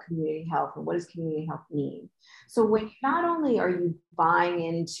lot about community health and what does community health mean? So when not only are you buying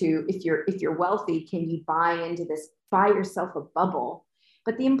into, if you're wealthy, can you buy into this, buy yourself a bubble,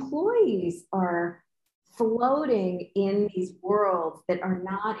 but the employees are floating in these worlds that are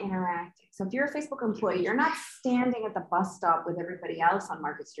not interacting. So if you're a Facebook employee, you're not standing at the bus stop with everybody else on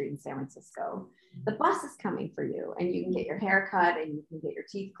Market Street in San Francisco. The bus is coming for you, and you can get your hair cut and you can get your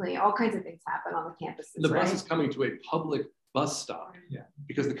teeth cleaned. All kinds of things happen on the campuses. The bus is coming to a public bus stop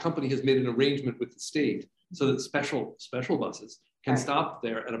because the company has made an arrangement with the state so that special buses can stop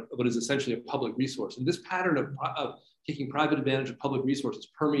there at what is essentially a public resource. And this pattern of taking private advantage of public resources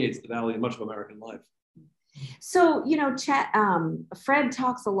permeates the valley and much of American life. So, Fred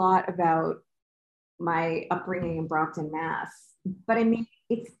talks a lot about my upbringing in Brockton, Mass. But I mean,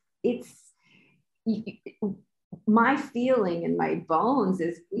 it's my feeling in my bones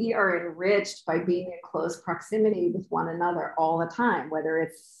is we are enriched by being in close proximity with one another all the time, whether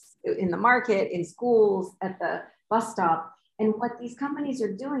it's in the market, in schools, at the bus stop. And what these companies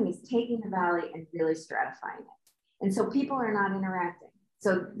are doing is taking the valley and really stratifying it. And so people are not interacting.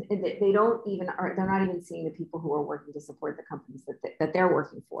 So they're not even seeing the people who are working to support the companies that they're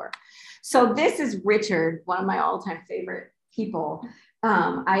working for. So this is Richard, one of my all-time favorite people.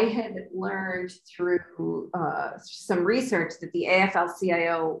 I had learned through some research that the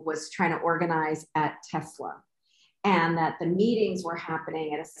AFL-CIO was trying to organize at Tesla, and that the meetings were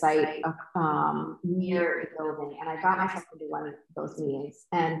happening at a site near a building. And I got myself to do one of those meetings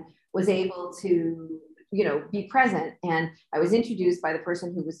and was able to be present. And I was introduced by the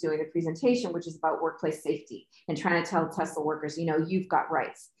person who was doing the presentation, which is about workplace safety and trying to tell Tesla workers, you've got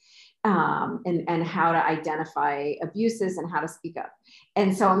rights, and how to identify abuses and how to speak up.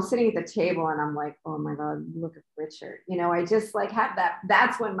 And so I'm sitting at the table and I'm like, oh my God, look at Richard. I just like have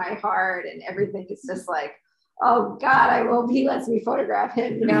that's when my heart and everything is just like, oh God, I hope he lets me photograph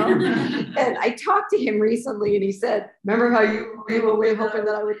him, And I talked to him recently and he said, remember how you were hoping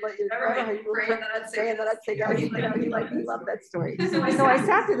that I would let you, how you were praying that I'd say, he loved that story. So I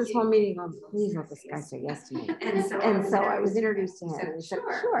sat through this whole meeting going, please let this guy say yes to me. And so I was introduced to him and he said,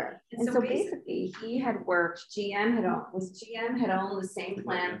 sure. And so basically he had worked, GM had owned the same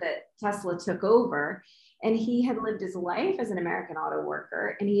plant that Tesla took over. And he had lived his life as an American auto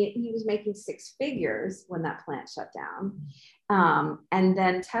worker, and he was making six figures when that plant shut down. And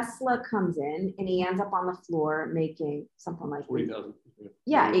then Tesla comes in and he ends up on the floor making something like $40,000.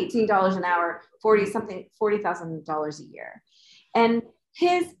 Yeah, $18 an hour, $40,000 a year. And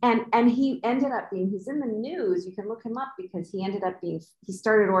he ended up being, he's in the news, you can look him up because he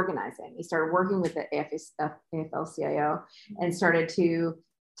started organizing. He started working with the AFL-CIO and started to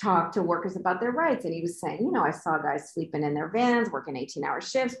talk to workers about their rights. And he was saying, I saw guys sleeping in their vans, working 18-hour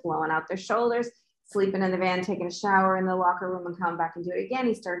shifts, blowing out their shoulders, sleeping in the van, taking a shower in the locker room and come back and do it again.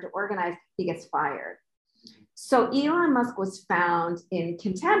 He started to organize, he gets fired. So Elon Musk was found in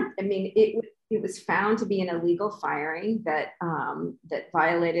contempt. I mean, it was found to be an illegal firing that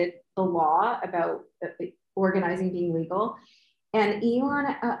violated the law about organizing being legal. And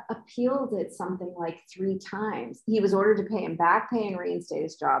Elon appealed it something like 3 times. He was ordered to pay him back pay and reinstate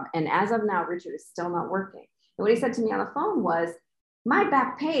his job. And as of now, Richard is still not working. And what he said to me on the phone was, my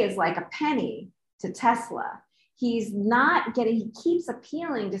back pay is like a penny to Tesla. He keeps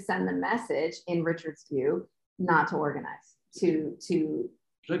appealing to send the message, in Richard's view, not to organize, to Should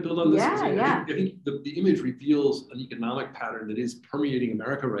I build on this? Yeah. I think the image reveals an economic pattern that is permeating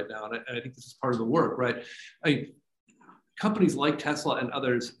America right now. And I think this is part of the work, right? Companies like Tesla and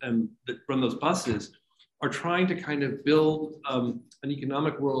others that run those buses are trying to kind of build an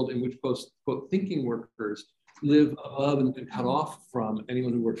economic world in which quote, thinking workers live above and cut off from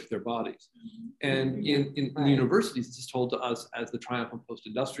anyone who works with their bodies. And in universities, this is told to us as the triumph of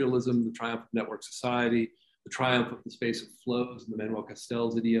post-industrialism, the triumph of network society, the triumph of the space of flows, and the Manuel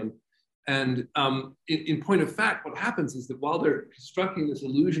Castells idiom. And in point of fact, what happens is that while they're constructing this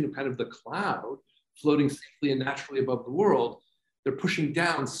illusion of kind of the cloud floating safely and naturally above the world, they're pushing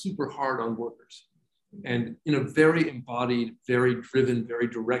down super hard on workers. And in a very embodied, very driven, very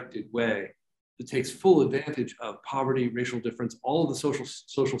directed way that takes full advantage of poverty, racial difference, all of the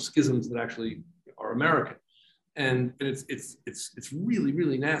social schisms that actually are American. And it's really,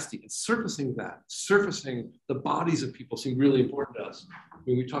 really nasty. And surfacing the bodies of people seem really important to us. I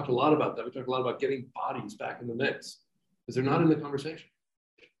mean, we talked a lot about that. We talked a lot about getting bodies back in the mix because they're not in the conversation.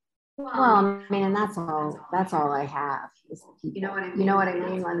 Well, I mean, and that's all I have. You know what I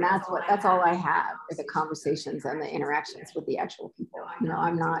mean? And that's all I have are the conversations and the interactions with the actual people. You know,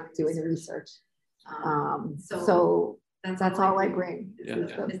 I'm not doing the research. So that's all I bring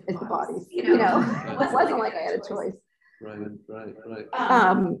is the bodies. You know, it wasn't like I had a choice. Right.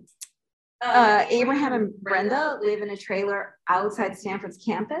 Abraham and Brenda live in a trailer outside Stanford's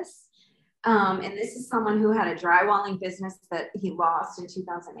campus. And this is someone who had a drywalling business that he lost in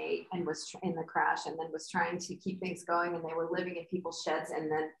 2008 and was in the crash, and then was trying to keep things going. And they were living in people's sheds,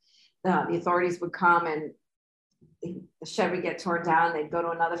 and then the authorities would come and the shed would get torn down. They'd go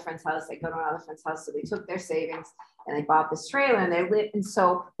to another friend's house. They'd go to another friend's house. So they took their savings and they bought this trailer and they lived. And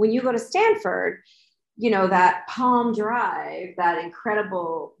so when you go to Stanford, you know, that Palm Drive, that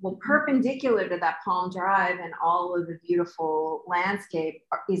incredible, well, perpendicular to that Palm Drive and all of the beautiful landscape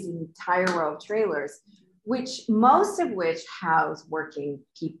is an entire row of trailers, most of which house working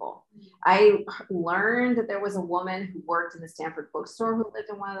people. I learned that there was a woman who worked in the Stanford bookstore who lived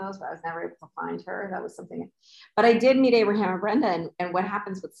in one of those, but I was never able to find her. That was something. But I did meet Abraham and Brenda. And what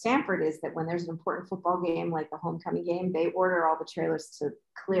happens with Stanford is that when there's an important football game, like the homecoming game, they order all the trailers to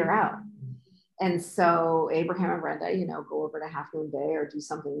clear out. And so Abraham and Brenda, you know, go over to Half Moon Bay or do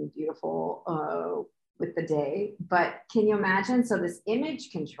something beautiful with the day. But can you imagine? So this image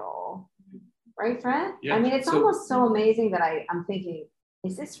control, right, Fred? Yeah. I mean, it's almost so amazing that I'm thinking,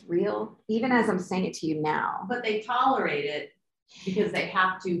 is this real? Even as I'm saying it to you now. But they tolerate it because they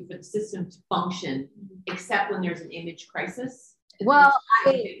have to for the system to function, except when there's an image crisis. Well,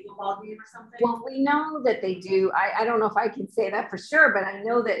 well, we know that they do. I don't know if I can say that for sure, but I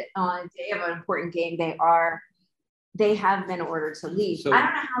know that on a day of an important game, they have been ordered to leave. So, I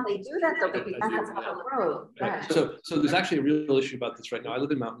don't know how they do that though, because that's a public road. Right. So there's actually a real issue about this right now. I live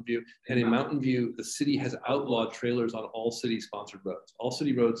in Mountain View, and in Mountain View, the city has outlawed trailers on all city-sponsored roads. All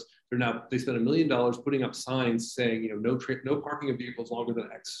city roads, they spent $1 million putting up signs saying, you know, no parking of vehicles longer than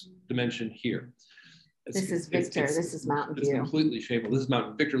X dimension here. This is Victor. This is Mountain View. It's completely shameful. This is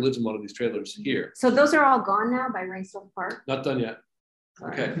Mountain. Victor lives in one of these trailers here. So those are all gone now by Ringsdale Park? Not done yet.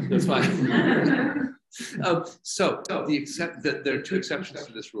 Sorry. Okay, that's fine. So there are two exceptions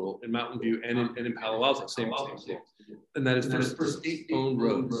to this rule in Mountain View and in Palo Alto, same thing. And that is for state-owned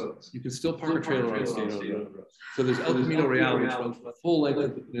roads. You can still park a trailer on a state-owned road. So there's El Camino Real, which runs the full length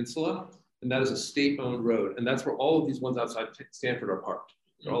of the peninsula, and that is a state-owned road. And that's where all of these ones outside Stanford are parked.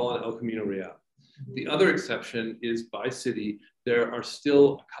 They're all on El Camino Real. The other exception is by city. There are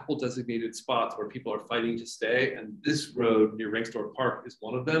still a couple designated spots where people are fighting to stay, and this road near Ringsdale Park is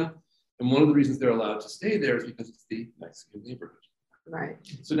one of them. And one of the reasons they're allowed to stay there is because it's the Mexican neighborhood. Right.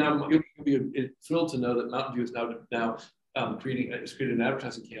 So now you'll be thrilled to know that Mountain View is now created an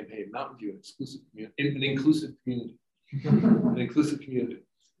advertising campaign. Mountain View, an inclusive community, an inclusive community,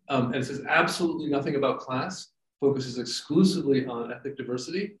 and it says absolutely nothing about class. Focuses exclusively on ethnic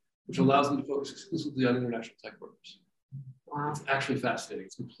diversity, which allows them to focus exclusively on international tech workers. Wow. It's actually fascinating.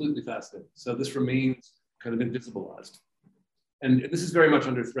 It's completely fascinating. So this remains kind of invisibilized. And this is very much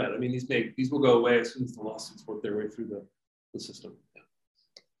under threat. I mean, these will go away as soon as the lawsuits work their way through the system. Yeah.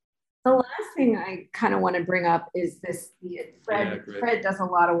 The last thing I kind of want to bring up is this. Fred does a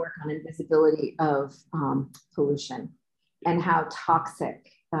lot of work on invisibility of pollution and how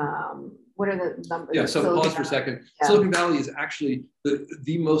toxic. What are the numbers? Yeah, so pause for a second. Yeah. Silicon Valley is actually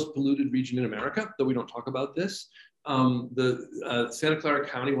the most polluted region in America, though we don't talk about this. Santa Clara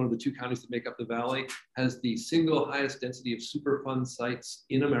County, one of the two counties that make up the valley, has the single highest density of Superfund sites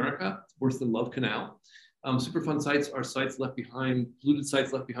in America, worse than Love Canal. Superfund sites are sites left behind, polluted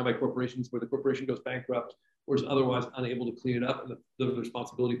sites left behind by corporations where the corporation goes bankrupt or is otherwise unable to clean it up, and the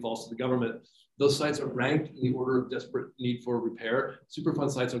responsibility falls to the government. Those sites are ranked in the order of desperate need for repair.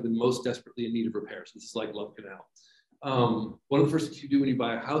 Superfund sites are the most desperately in need of repair. So this is like Love Canal. One of the first things you do when you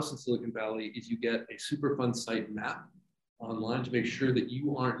buy a house in Silicon Valley is you get a Superfund site map online to make sure that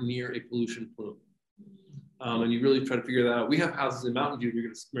you aren't near a pollution plume. And you really try to figure that out. We have houses in Mountain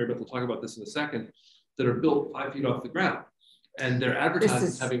View, Mary Beth will talk about this in a second, that are built 5 feet off the ground. And they're advertised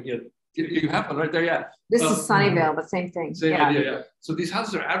as having, you have one right there, yeah. This is Sunnyvale, but same thing. Same idea, yeah. So these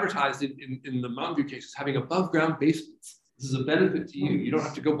houses are advertised in the Mountain View cases having above ground basements. This is a benefit to you. You don't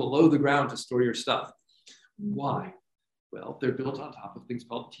have to go below the ground to store your stuff. Why? Well, they're built on top of things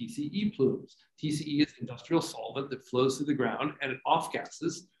called TCE plumes. TCE is industrial solvent that flows through the ground and it off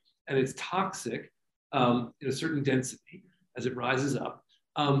gases, and it's toxic in a certain density as it rises up.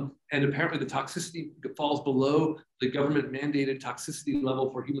 And apparently the toxicity falls below the government mandated toxicity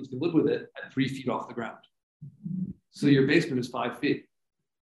level for humans to live with it at 3 feet off the ground. So your basement is 5 feet.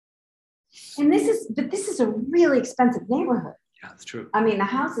 And this is a really expensive neighborhood. Yeah, that's true. I mean, the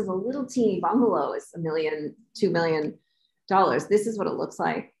house is a little teeny bungalow, is $1 million, $2 million. This is what it looks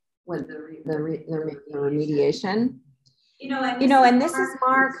like with the remediation. And this is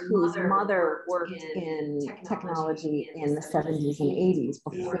Mark, whose mother worked in technology in the 70s and 80s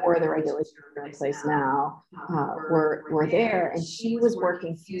before the regulations are in place now were there. And she was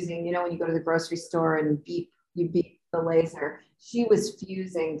working fusing, when you go to the grocery store and you beep the laser, she was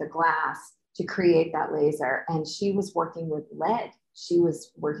fusing the glass to create that laser. And she was working with lead. She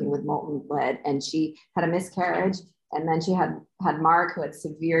was working with molten lead, and she had a miscarriage. And then she had Mark, who had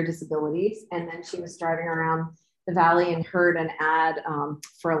severe disabilities. And then she was driving around the valley and heard an ad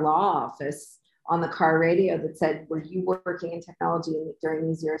for a law office on the car radio that said, "Were you working in technology during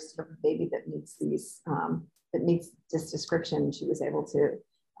these years to have a baby that meets this description?" She was able to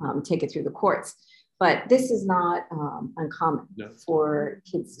take it through the courts. But this is not uncommon for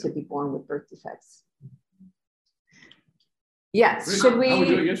kids to be born with birth defects. Yes, should we? How are we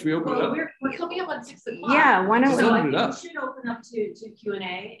doing? Should we open it up? We're coming up on 6 o'clock. Yeah, why don't we? So I think we should open up to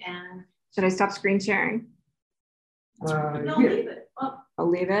Q&A. And should I stop screen sharing? No, leave it. I'll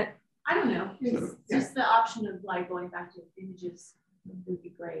leave it. I don't know. It's just the option of like going back to images would be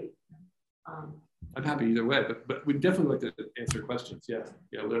great. I'm happy either way, but we'd definitely like to answer questions. Yeah,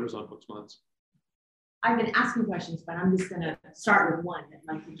 whatever's on folks' minds. I've been asking questions, but I'm just going to start with one that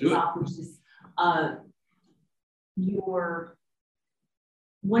might be off, which is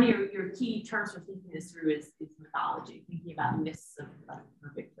one of your key terms for thinking this through is mythology, thinking about myths of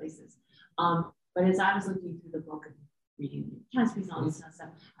perfect places. But as I was looking through the book and reading Caspi's and all this kind of stuff,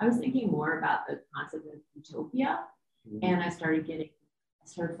 I was thinking more about the concept of utopia, and I started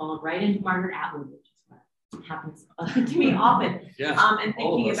falling right into Margaret Atwood, which is what happens to me often, and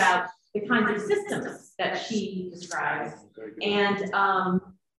thinking about the kinds of systems that she describes. And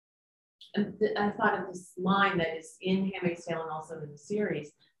I thought of this line that is in Handmaid's Tale and also in the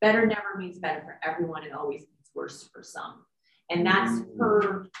series: better never means better for everyone, and always means worse for some. And that's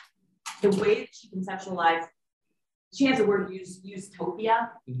the way that she conceptualized. She has a word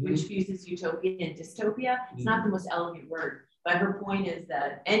utopia, which fuses utopia and dystopia. It's not the most elegant word, but her point is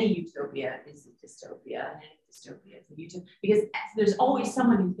that any utopia is a dystopia, and any dystopia is a utopia, because there's always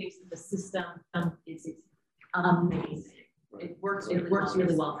someone who thinks that the system is amazing. It works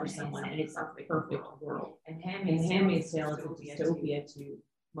really well for someone, and it's a perfect world. And Handmaid's Tale is a dystopia to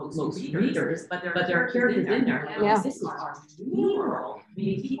most readers, but there are characters in there. This is our dream world. I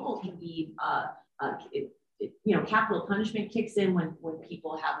mean, people can be, capital punishment kicks in when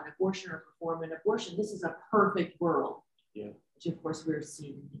people have an abortion or perform an abortion. This is a perfect world, which of course we're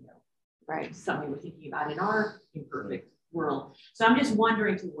seeing, right? Something we're thinking about in our imperfect world. So I'm just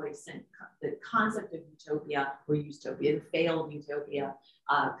wondering to what extent the concept of utopia or utopia, the failed utopia,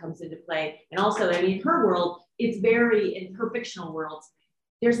 comes into play. And also, I mean, in her world, it's in her fictional worlds,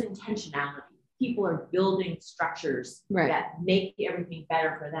 there's intentionality. People are building structures that make everything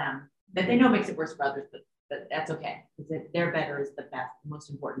better for them, that they know makes it worse for others, but that's okay, because their better is the best, the most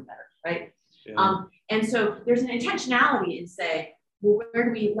important better, right? Yeah. And so there's an intentionality in saying, well, where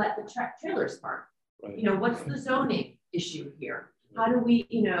do we let the trailers park? Right. What's the zoning issue here? How do we,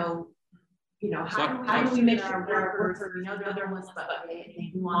 how do we make sure workers, they're ones, but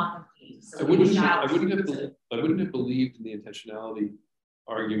they want them clean? So I wouldn't have believed in the intentionality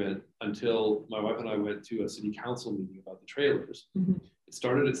argument until my wife and I went to a city council meeting about the trailers. It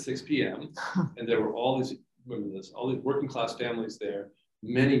started at 6 p.m. and there were all these working class families there,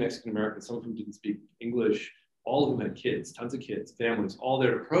 many Mexican Americans, some of whom didn't speak English, all of them had kids, tons of kids, families, all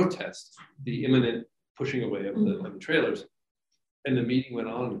there to protest the imminent pushing away of the trailers. And the meeting went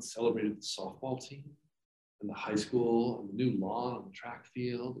on and celebrated the softball team and the high school and the new lawn and the track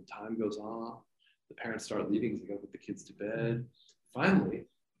field. The time goes on. The parents start leaving because they got to put the kids to bed. Finally,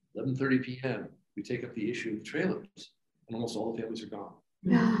 11:30 p.m., we take up the issue of the trailers, and almost all the families are gone.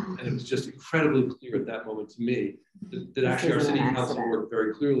 And it was just incredibly clear at that moment to me that actually our city council worked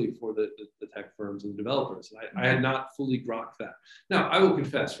very clearly for the tech firms and the developers. And I had not fully grokked that. Now, I will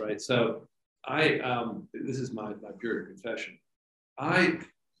confess, right? So this is my pure confession.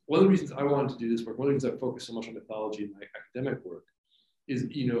 One of the reasons I wanted to do this work, one of the reasons I focus so much on mythology in my academic work is,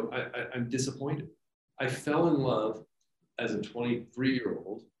 I'm disappointed. I fell in love as a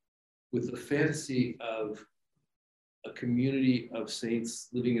 23-year-old with the fantasy of a community of saints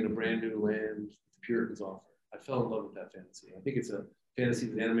living in a brand new land the Puritans offer. I fell in love with that fantasy. I think it's a fantasy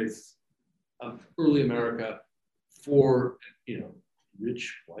that animates early America for,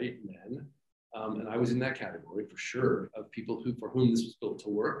 rich white men. And I was in that category for sure of people for whom this was built to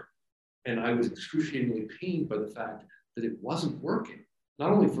work. And I was excruciatingly pained by the fact that it wasn't working,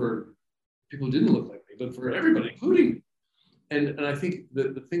 not only for people who didn't look like me, but for everybody, including me. And I think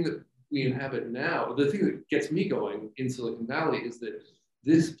the thing that we inhabit now, the thing that gets me going in Silicon Valley is that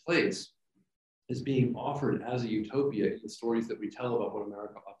this place is being offered as a utopia in the stories that we tell about what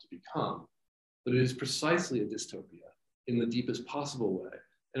America ought to become. But it is precisely a dystopia in the deepest possible way.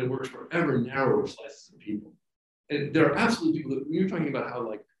 And it works for ever narrower slices of people. And there are absolutely people that, when you're talking about how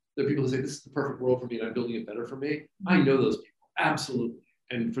there are people who say, this is the perfect world for me and I'm building it better for me. I know those people, absolutely.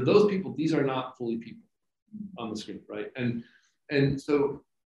 And for those people, these are not fully people on the screen, right? And so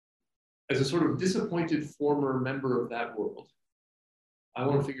as a sort of disappointed former member of that world, I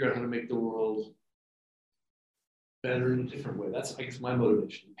want to figure out how to make the world better in a different way. That's, I guess, my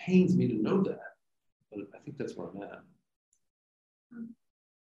motivation. It pains me to know that, but I think that's where I'm at.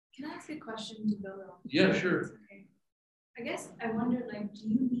 Can I ask a question to build on? Yeah, sure. Okay. I guess I wonder, do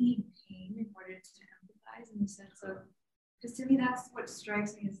you need pain in order to empathize, in the sense of, because to me, that's what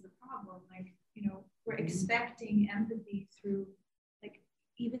strikes me as the problem. We're expecting empathy through,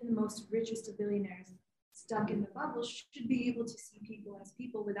 even the most richest of billionaires stuck in the bubble should be able to see people as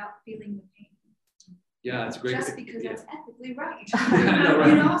people without feeling the pain. Yeah, it's great. Just because that's ethically right.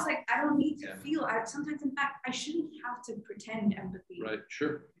 Right. It's like, I don't need to feel. Sometimes, in fact, I shouldn't have to pretend empathy. Right,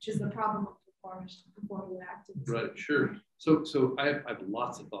 sure. Which is the problem of performative activism. Right, sure. So I have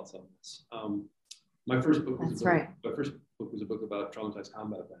lots of thoughts on this. My first book was a book about traumatized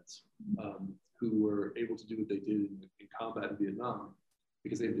combat vets who were able to do what they did in combat in Vietnam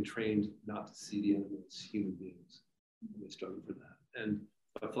because they've been trained not to see the enemy as human beings. And they struggled for that. And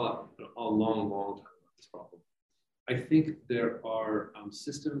I thought a long, long time about this problem. I think there are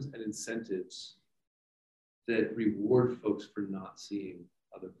systems and incentives that reward folks for not seeing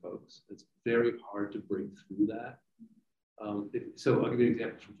other folks. It's very hard to break through that. So I'll give you an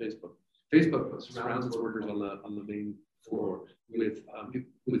example from Facebook. Facebook surrounds its workers on the main floor with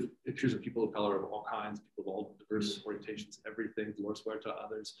pictures of people of color of all kinds, people of all diverse orientations, everything, Dolores Huerta,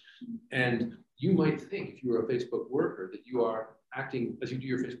 others. And you might think, if you were a Facebook worker, that you are acting, as you do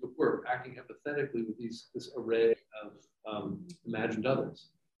your Facebook work, acting empathetically with this array of imagined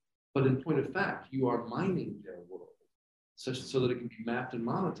others. But in point of fact, you are mining their world so that it can be mapped and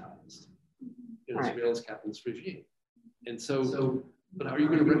monetized in a surveillance capitalist regime. And so, but are you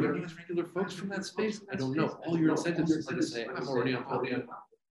going to recognize regular folks from that space? I don't know. All your incentives are to say, I'm already on top.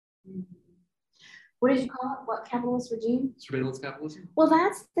 What did you call it? What capitalist regime? Surveillance capitalism. Well,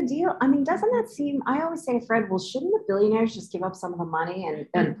 that's the deal. I mean, doesn't that seem, I always say to Fred, well, shouldn't the billionaires just give up some of the money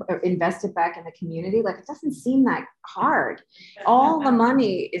and invest it back in the community? It doesn't seem that hard. All the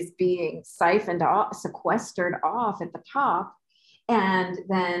money is being siphoned off, sequestered off at the top. And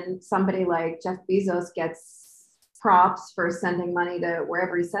then somebody like Jeff Bezos gets props for sending money to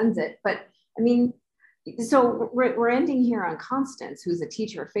wherever he sends it. But I mean, so we're ending here on Constance, who's a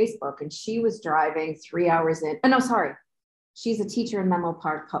teacher at Facebook, and she was driving 3 hours in. Oh, no, sorry. She's a teacher in Menlo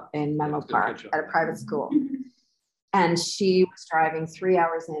Park at a private school. And she was driving 3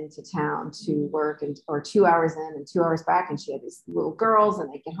 hours into town to work, or 2 hours in and 2 hours back. And she had these little girls,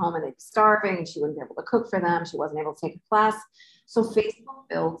 and they'd get home and they'd be starving, and she wouldn't be able to cook for them. She wasn't able to take a class. So Facebook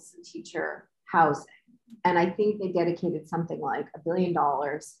builds teacher housing. And I think they dedicated something like $1 billion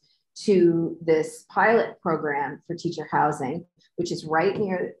to this pilot program for teacher housing, which is right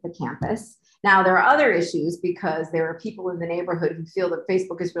near the campus. Now, there are other issues because there are people in the neighborhood who feel that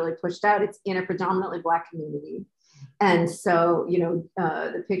Facebook is really pushed out. It's in a predominantly Black community. And so,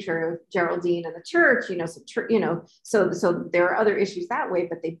 the picture of Geraldine and the church, so there are other issues that way,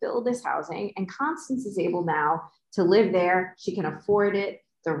 but they build this housing, and Constance is able now to live there. She can afford it.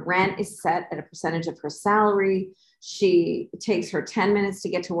 The rent is set at a percentage of her salary. She takes her 10 minutes to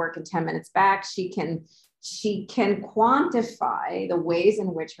get to work and 10 minutes back. She can quantify the ways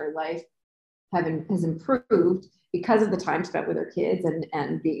in which her life has improved because of the time spent with their kids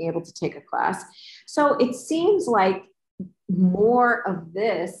and being able to take a class. So it seems like more of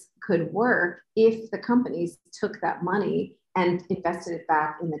this could work if the companies took that money and invested it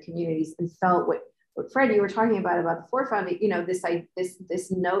back in the communities and felt what Fred, you were talking about the Ford Foundation, you know,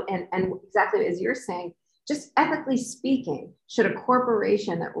 this note, and exactly as you're saying, just ethically speaking, should a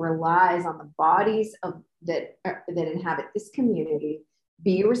corporation that relies on the bodies of that inhabit this community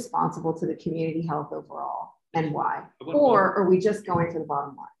be responsible to the community health overall, and why? Or are we just going for the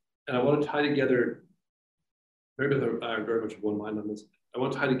bottom line? And I want to tie together, very much of one mind on this. I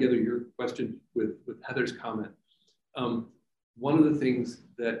want to tie together your question with Heather's comment. One of the things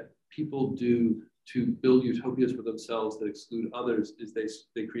that people do to build utopias for themselves that exclude others is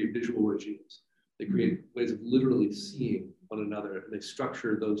they create visual regimes. They create ways of literally seeing one another, and they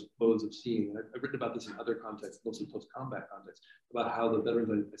structure those modes of seeing. And I've written about this in other contexts, mostly post-combat contexts, about how the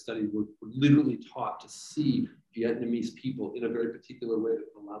veterans I studied were literally taught to see Vietnamese people in a very particular way that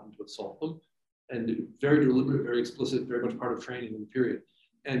would allow them to assault them. And very deliberate, very explicit, very much part of training in the period.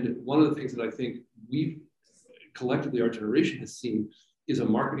 And one of the things that I think we've collectively, our generation has seen is a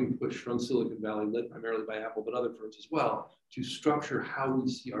marketing push from Silicon Valley, led primarily by Apple, but other firms as well, to structure how we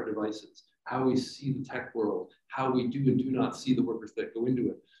see our devices, how we see the tech world, how we do and do not see the workers that go into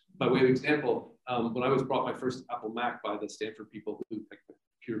it. By way of example, when I was brought my first Apple Mac by the Stanford people who picked my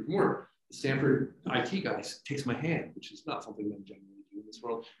computer from work, the Stanford IT guy takes my hand, which is not something that generally do in this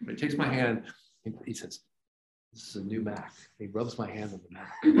world, but he takes my hand and he says, "This is a new Mac." And he rubs my hand on the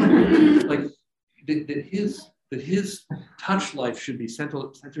Mac. Like that his touch life should be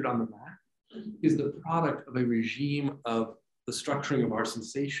centered on the Mac is the product of a regime of the structuring of our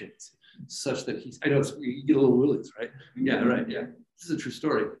sensations, such that I know you get a little willies, right? Yeah, right, yeah. This is a true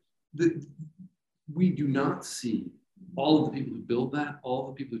story. We do not see all of the people who build that, all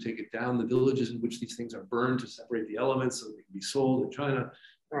the people who take it down, the villages in which these things are burned to separate the elements so they can be sold in China,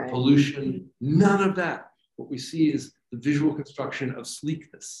 right. Pollution, none of that. What we see is the visual construction of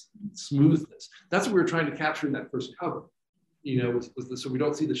sleekness, smoothness. That's what we were trying to capture in that first cover. You know, so we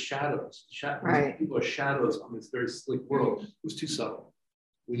don't see the shadows. Right. People are shadows on this very slick world. It was too subtle.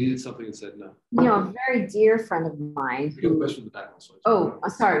 We needed something that said no. You know, a very dear friend of mine. You have a question in the back also.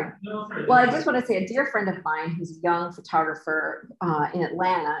 Sorry. No, sorry. Well, I just want to say a dear friend of mine who's a young photographer in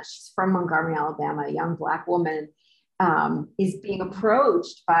Atlanta. She's from Montgomery, Alabama, a young Black woman, is being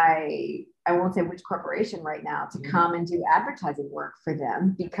approached by, I won't say which corporation right now, to come and do advertising work for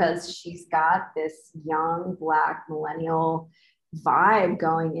them because she's got this young Black millennial vibe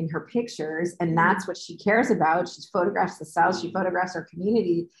going in her pictures, and that's what she cares about. She photographs the South, she photographs her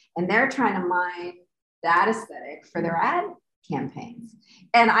community, and they're trying to mine that aesthetic for their ad campaigns.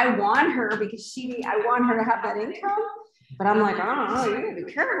 And I want her because I want her to have that income, but I'm like, I don't know, you gotta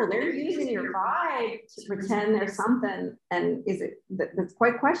be careful. They're using your vibe to pretend there's something, and that's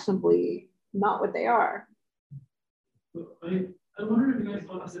quite questionably not what they are. I wonder if you guys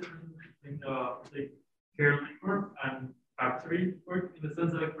saw the difference between like care work and factory work, in the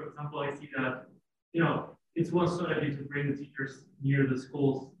sense that, for example, I see that, you know, it's one strategy to bring the teachers near the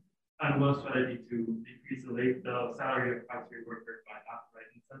schools, and one strategy to decrease the salary of factory workers by half, right?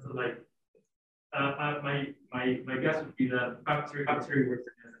 In the sense of like, my guess would be that factory workers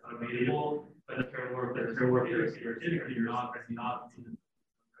are available, but the care workers are typically not.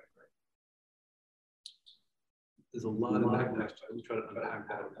 There's a lot in that question. Let me try to unpack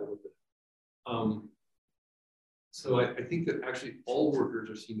that a little bit. So I think that actually all workers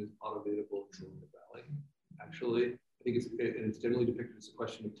are seen as unavailable in the Valley. Actually, I think it's generally depicted as a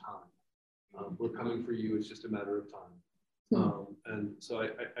question of time. We're coming for you. It's just a matter of time. And so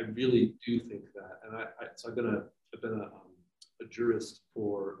I really do think that. And so I've been a jurist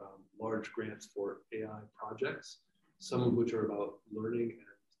for large grants for AI projects, some of which are about learning,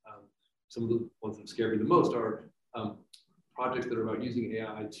 and some of the ones that scare me the most are projects that are about using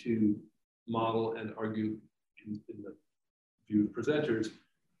AI to model and argue, in the view of presenters,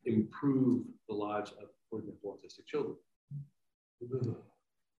 improve the lives of, for example, autistic children.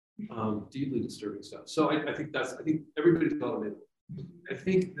 Deeply disturbing stuff. So I think everybody's automated. I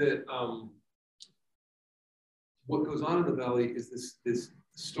think that what goes on in the Valley is this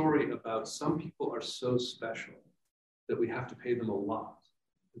story about some people are so special that we have to pay them a lot,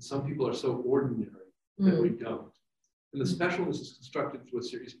 and some people are so ordinary that we don't. And the specialness is constructed through a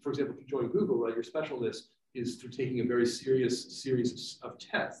series. For example, if you join Google, right, your specialness is through taking a very serious series of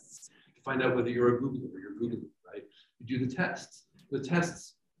tests to find out whether you're a Googler or you're Googling, right? You do the tests. The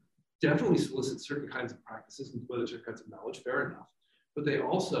tests definitely solicit certain kinds of practices and whether certain kinds of knowledge, fair enough, but they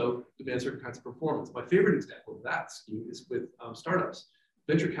also demand certain kinds of performance. My favorite example of that scheme is with startups.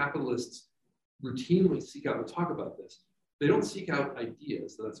 Venture capitalists routinely seek out, we'll talk about this, they don't seek out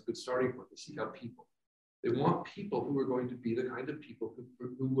ideas, so that's a good starting point. They seek out people. They want people who are going to be the kind of people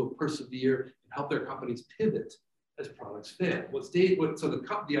who will persevere and help their companies pivot as products fail. So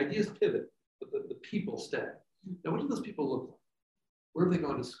the ideas pivot, but the people stay. Now, what do those people look like? Where have they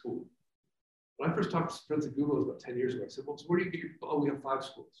gone to school? When I first talked to friends at Google, it was about 10 years ago, I said, well, so where do you get your, oh, we have 5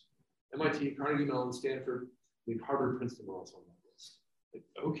 schools. MIT, Carnegie Mellon, Stanford, Harvard, Princeton are also on that list. Like,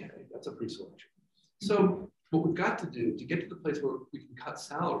 okay, that's a pre-selection. So what we've got to do to get to the place where we can cut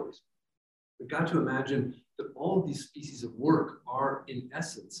salaries, we've got to imagine that all of these species of work are in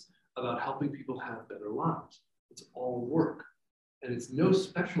essence about helping people have better lives. It's all work. And it's no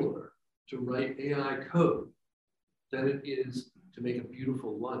specialer to write AI code than it is to make a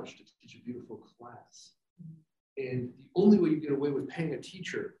beautiful lunch, to teach a beautiful class. And the only way you get away with paying a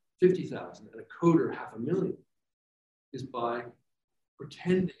teacher $50,000 and a coder $500,000 is by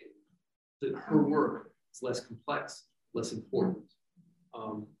pretending that her work is less complex, less important,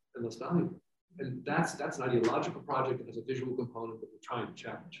 and less valuable. And that's an ideological project that has a visual component that we're trying to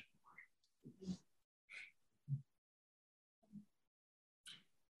challenge.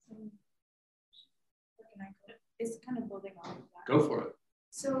 Is kind of building on that. Go for it.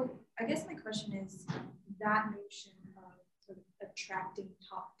 So I guess my question is that notion of sort of attracting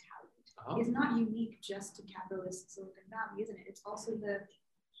top talent is not unique just to capitalist Silicon Valley, isn't it? It's also the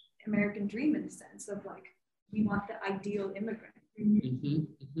American dream in the sense of like, we want the ideal immigrant. The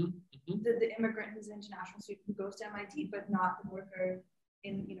immigrant who's an international student who goes to MIT, but not the worker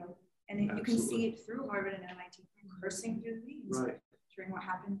in, you know, and you can see it through Harvard and MIT cursing through the means during what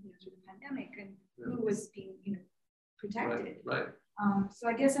happened through the pandemic and who was being, protected. Right. So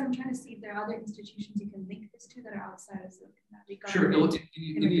I guess I'm trying to see if there are other institutions you can link this to that are outside of Silicon Valley. Sure.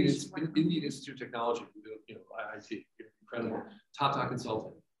 Indian Institute of Technology, IIT, incredible. Tata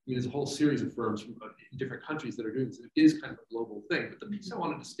Consulting. I mean, there's a whole series of firms from in different countries that are doing this. It is kind of a global thing. But the piece I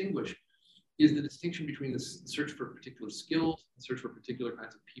want to distinguish is the distinction between the search for particular skills and search for particular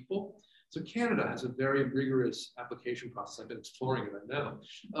kinds of people. So Canada has a very rigorous application process. I've been exploring it, I know,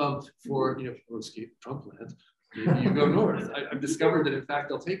 for, for escape Trump land. You go north. I've discovered that, in fact,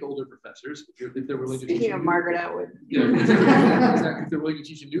 they'll take older professors if they're willing to teach. Speaking of Margaret Atwood. Yeah, exactly. If they're willing to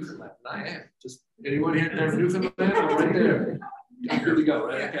teach in Newfoundland, and I am. Just anyone here in Newfoundland, I'm right there. I'm good to go,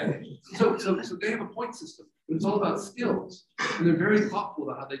 right? Okay. So they have a point system, but it's all about skills, and they're very thoughtful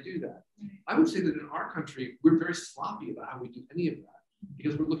about how they do that. I would say that in our country, we're very sloppy about how we do any of that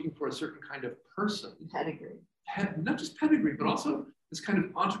because we're looking for a certain kind of person. Pedigree. Not just pedigree, but also this kind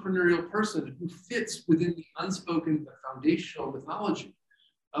of entrepreneurial person who fits within the unspoken foundational mythology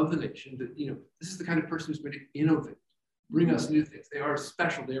of the nation. That, this is the kind of person who's going to innovate, bring us new things. They are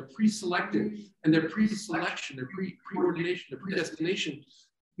special. They are pre-selected, and their pre-selection, their preordination, their predestination,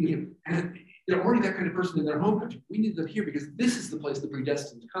 and they're already that kind of person in their home country. We need them here because this is the place the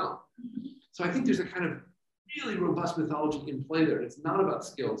predestined come. So I think there's a kind of really robust mythology in play there. It's not about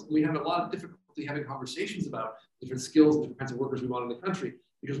skills. We have a lot of difficulty having conversations about different skills and different kinds of workers we want in the country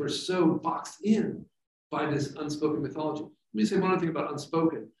because we're so boxed in by this unspoken mythology. Let me say one other thing about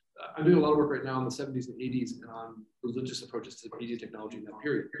unspoken. I'm doing a lot of work right now in the 70s and 80s on religious approaches to media technology in that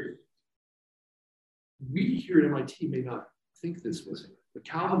period. We here at MIT may not think this way, but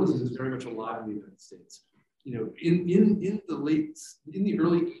Calvinism is very much alive in the United States. In the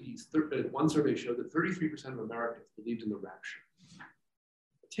early 80s, one survey showed that 33% of Americans believed in the rapture.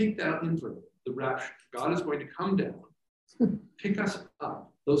 Take that in for a minute. The rapture. God is going to come down, pick us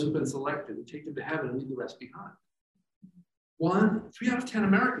up, those who've been selected, and take them to heaven and leave the rest behind. 3 out of 10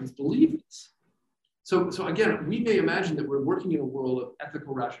 Americans believe this. So again, we may imagine that we're working in a world of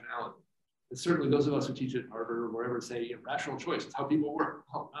ethical rationality. And certainly those of us who teach at Harvard or wherever say rational choice is how people work.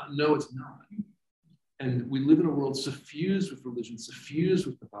 Well, no, it's not. And we live in a world suffused with religion, suffused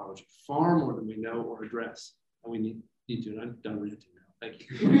with mythology, far more than we know or address. And we need to, and I'm done ranting now. Thank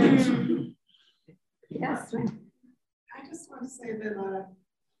you. Yes. I just want to say that,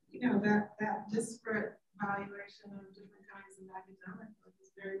 that disparate valuation of different kinds of academic work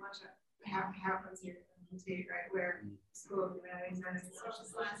is very much happens here in MIT, right? Where School of Humanities and Social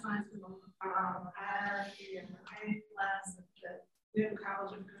Sciences hierarchy and the class and the new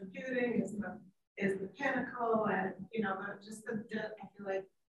College of Computing is the pinnacle, and I feel like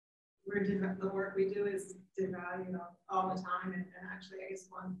the work we do is devalued all the time, and actually I guess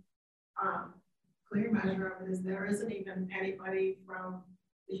one clear measure of it is there isn't even anybody from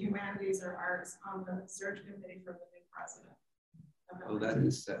the humanities or arts on the search committee for the new president. Oh, that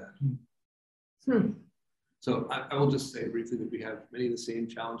is sad. So I will just say briefly that we have many of the same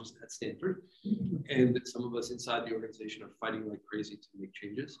challenges at Stanford, and that some of us inside the organization are fighting like crazy to make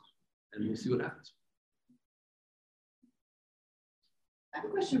changes. and we'll see what happens. I have a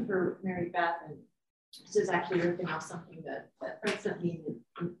question for Mary Beth, and this is actually ripping off something that Fred sent me in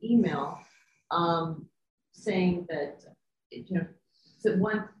an email, saying that, so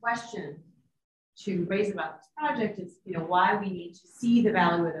one question to raise about this project is, why we need to see the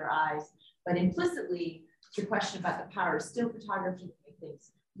valley with our eyes, but implicitly, it's your question about the power of still photography to make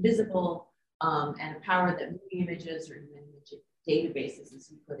things visible, and the power that moving images or even image databases, as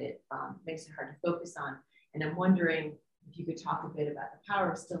you put it, makes it hard to focus on. And I'm wondering if you could talk a bit about the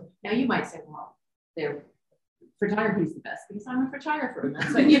power of still. Now you might say, well, photography is the best because I'm a photographer, and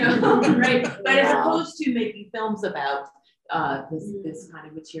that's what, right? But as opposed to making films about this kind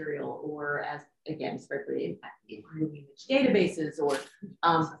of material, or as again, especially in moving image databases, or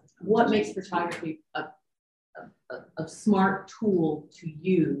what makes photography a smart tool to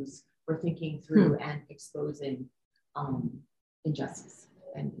use for thinking through and exposing injustice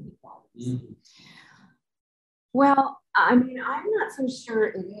and inequalities. Well, I mean, I'm not so sure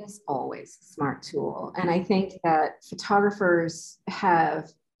it is always a smart tool. And I think that photographers have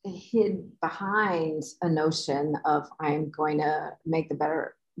hid behind a notion of, I'm going to make the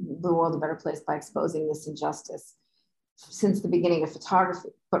world a better place by exposing this injustice since the beginning of photography.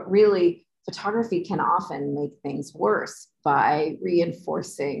 But really, photography can often make things worse by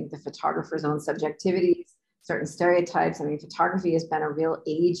reinforcing the photographer's own subjectivities, certain stereotypes. I mean, photography has been a real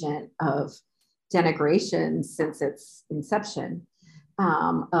agent of denigration since its inception,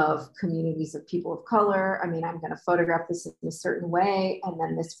 of communities of people of color. I mean, I'm going to photograph this in a certain way, and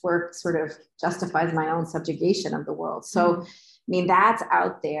then this work sort of justifies my own subjugation of the world. So, I mean, that's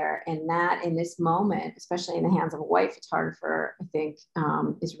out there, and that in this moment, especially in the hands of a white photographer, I think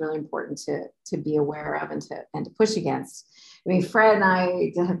is really important to be aware of and to push against. I mean, Fred and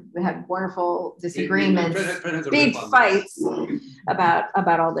I have wonderful disagreements, big fights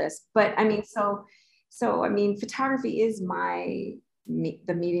about all this. But I mean, so I mean, photography is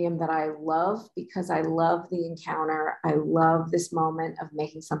the medium that I love, because I love the encounter. I love this moment of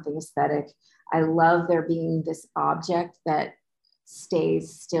making something aesthetic. I love there being this object that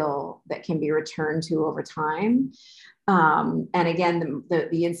stays still, that can be returned to over time. And again,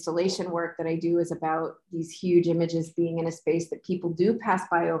 the installation work that I do is about these huge images being in a space that people do pass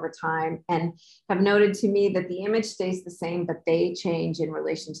by over time, and have noted to me that the image stays the same, but they change in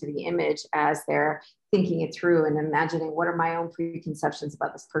relation to the image as they're thinking it through and imagining, what are my own preconceptions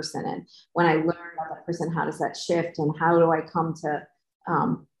about this person? And when I learn about that person, how does that shift? And how do I come to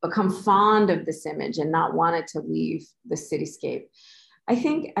become fond of this image and not want it to leave the cityscape? I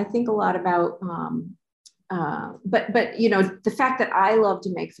think a lot about, but the fact that I love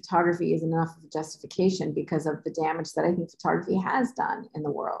to make photography is enough of a justification because of the damage that I think photography has done in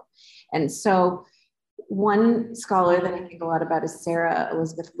the world. And so one scholar that I think a lot about is Sarah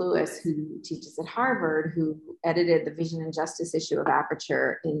Elizabeth Lewis, who teaches at Harvard, who edited the Vision and Justice issue of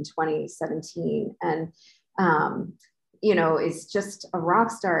Aperture in 2017. And is just a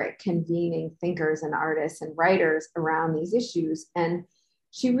rock star at convening thinkers and artists and writers around these issues. And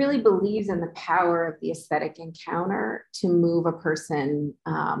she really believes in the power of the aesthetic encounter to move a person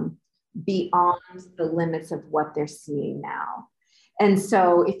beyond the limits of what they're seeing now. And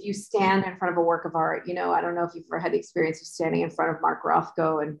so if you stand in front of a work of art, I don't know if you've ever had the experience of standing in front of Mark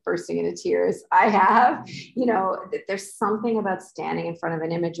Rothko and bursting into tears. I have. There's something about standing in front of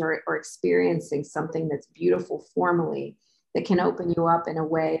an image or experiencing something that's beautiful formally that can open you up in a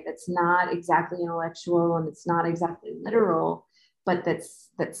way that's not exactly intellectual and it's not exactly literal, but that's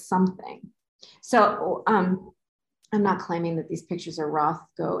something. So I'm not claiming that these pictures are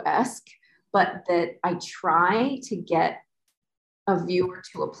Rothko-esque, but that I try to get a viewer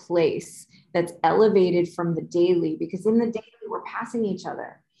to a place that's elevated from the daily, because in the daily we're passing each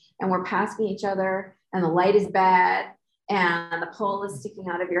other and the light is bad and the pole is sticking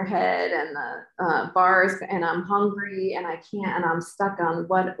out of your head and the bars, and I'm hungry and I can't, and I'm stuck on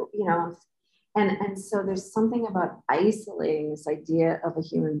what, and so there's something about isolating this idea of a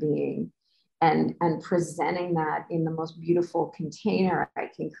human being and presenting that in the most beautiful container I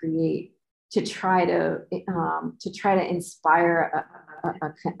can create to try to inspire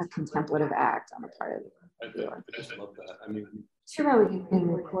a contemplative act on the part of it. I love that. I mean, too bad we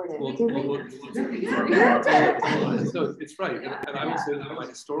didn't record it. So it's right, and I would say that my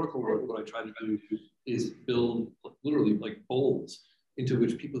historical work, what I try to do is build literally like bowls into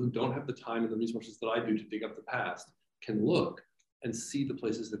which people who don't have the time and the resources that I do to dig up the past can look and see the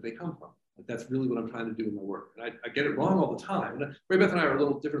places that they come from. Like that's really what I'm trying to do in my work. And I get it wrong all the time. And Mary Beth and I are a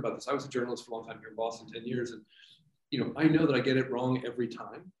little different about this. I was a journalist for a long time here in Boston, 10 years. And, I know that I get it wrong every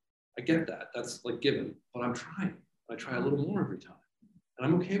time. I get that. That's like given, but I'm trying. I try a little more every time.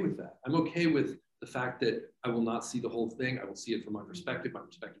 And I'm okay with that. I'm okay with the fact that I will not see the whole thing. I will see it from my perspective. My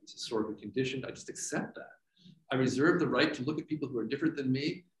perspective is historically conditioned. I just accept that. I reserve the right to look at people who are different than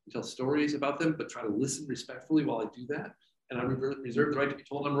me and tell stories about them, but try to listen respectfully while I do that. And I reserve the right to be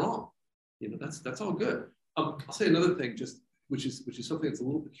told I'm wrong. You know, that's all good. I'll say another thing, just which is something that's a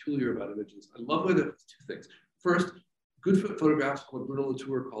little peculiar about images. I love the way that two things. First, good photographs are what Bruno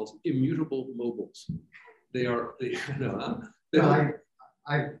Latour calls immutable mobiles. They are,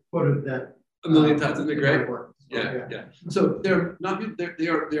 I quoted that a million times. Isn't it great? Yeah. So they're not. They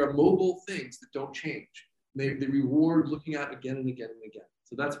are mobile things that don't change. They reward looking at again and again and again.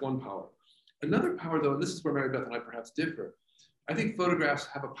 So that's one power. Another power, though, and this is where Mary Beth and I perhaps differ. I think photographs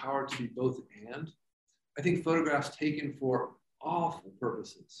have a power to be both and. I think photographs taken for awful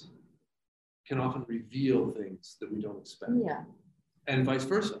purposes can often reveal things that we don't expect. Yeah. And vice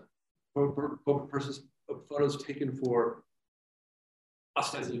versa. Photos taken for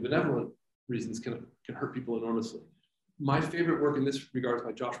ostensibly benevolent reasons can hurt people enormously. My favorite work in this regard is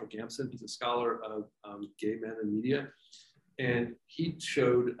by Joshua Gamson. He's a scholar of gay men and media. And he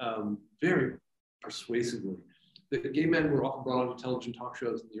showed very persuasively that gay men were often brought onto television talk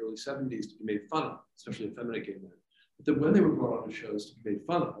shows in the early 70s to be made fun of, especially effeminate gay men. But that when they were brought onto shows to be made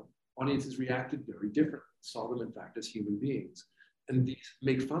fun of, audiences reacted very differently, saw them in fact as human beings. And these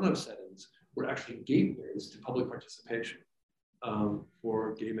make fun of settings were actually gateways to public participation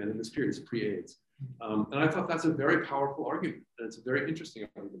for gay men in this period. It's pre-AIDS. And I thought that's a very powerful argument, and it's a very interesting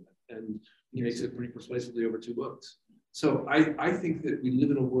argument. And he makes it pretty persuasively over 2 books. So I think that we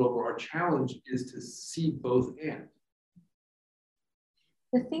live in a world where our challenge is to see both and.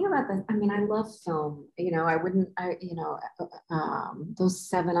 The thing about this, I mean, I love film. You know, those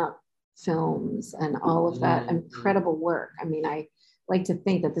 7-Up films and all of that incredible work. I mean, I like to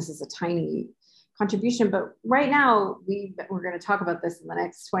think that this is a tiny contribution, but right now we're going to talk about this in the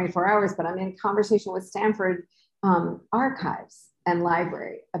next 24 hours, but I'm in conversation with Stanford Archives and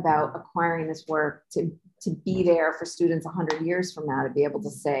Library about acquiring this work to be there for students 100 years from now, to be able to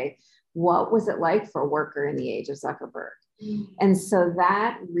say, what was it like for a worker in the age of Zuckerberg? And so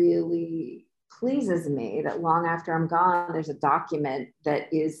that really pleases me that long after I'm gone, there's a document that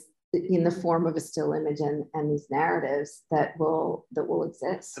is in the form of a still image and these narratives that will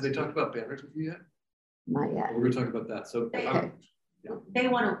exist. Have they talked about banners with you yet? Not yet. We're going to talk about that. So they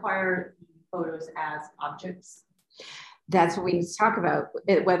want to acquire photos as objects. That's what we need to talk about,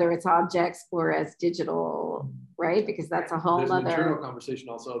 whether it's objects or as digital, right? Because that's a whole There's other. There's an internal conversation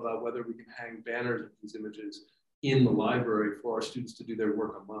also about whether we can hang banners of these images in the library for our students to do their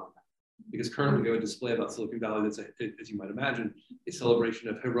work among. Because currently we have a display about Silicon Valley that's, as you might imagine, a celebration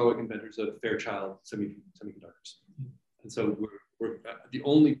of heroic inventors of Fairchild semiconductors. And so we're the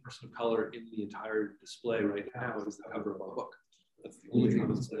only person of color in the entire display right now is the cover of our book. That's the only thing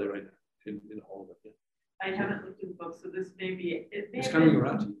on display right now in all of it. Yeah. I haven't looked at the book, so this may be it's coming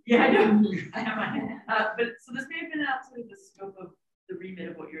around to you. Yeah, I know. I have mine. But so this may have been outside of the scope of the remit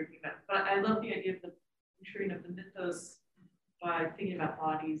of what you're thinking about. But I love the idea of the ensuring of the mythos by thinking about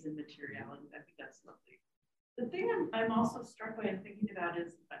bodies and materiality. I think that's lovely. The thing I'm also struck by and thinking about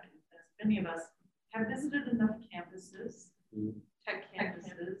is, as many of us have visited enough campuses, tech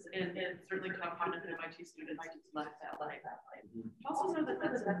campuses, and certainly confident that MIT students just left that life. Also know that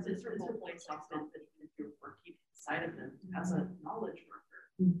that's a miserable place often if you're working inside of them as a knowledge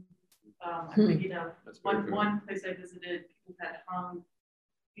worker. I'm thinking of one place I visited, people had hung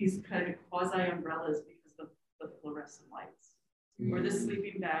these kind of quasi umbrellas because of the fluorescent lights, or the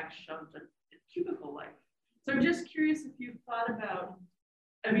sleeping bag shoved in cubicle life. So I'm just curious if you've thought about,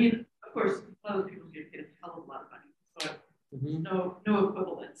 I mean, of course, other people get paid a hell of a lot of money, so no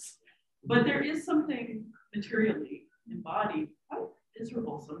equivalence. But there is something materially embodied, quite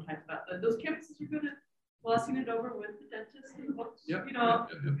miserable sometimes about that. Those campuses are good at glossing it over with the dentist and the books, you know.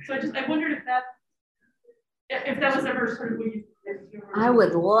 So I wondered if that was ever sort of what you. I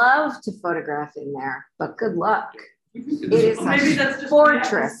would love to photograph in there, but good luck. It is a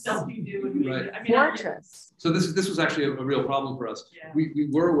fortress. Fortress. So this was actually a real problem for us. Yeah. We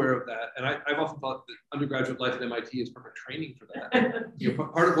were aware of that, and I've often thought that undergraduate life at MIT is perfect training for that. You know,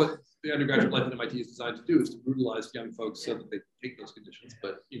 part of what the undergraduate life at MIT is designed to do is to brutalize young folks so that they take those conditions.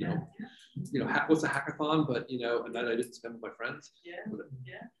 But you know, what's a hackathon? But you know, a night I didn't spend with my friends.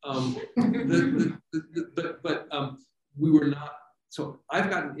 We were not. So I've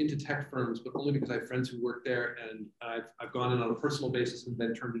gotten into tech firms, but only because I have friends who work there, and I've gone in on a personal basis and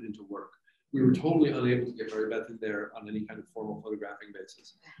then turned it into work. We were totally unable to get Mary Beth in there on any kind of formal photographing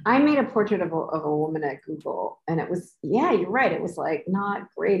basis. I made a portrait of a woman at Google, and it was, yeah, you're right. It was like not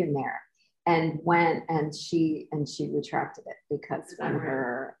great in there. and went and she retracted it because when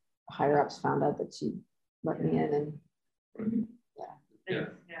her higher ups found out that she let me in and yeah.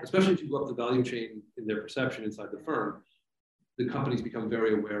 Especially if you go up the value chain in their perception inside the firm, the companies become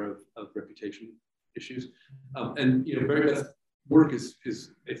very aware of reputation issues. And Very Best work is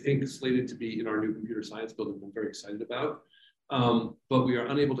I think slated to be in our new computer science building. I'm very excited about. But we are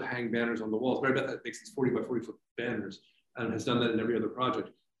unable to hang banners on the walls. Mary Beth makes these 40 by 40 foot banners and has done that in every other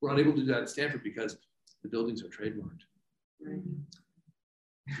project. We're unable to do that at Stanford because the buildings are trademarked. Right.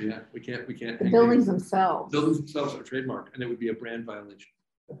 Yeah, we can't. The buildings themselves. Buildings themselves are trademarked, and it would be a brand violation.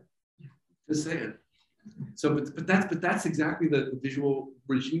 Just saying. So, but that's exactly the visual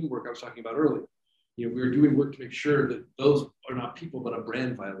regime work I was talking about earlier. We're doing work to make sure that those are not people, but a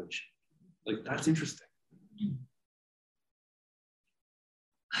brand violation. Like that's interesting.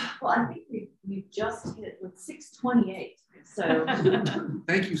 Well, I think we just hit with 6:28. So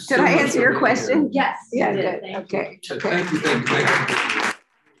thank you so much. Did I answer your question? Yes. Yeah, good. Okay. Thank you.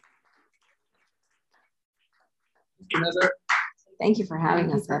 Heather. Thank you for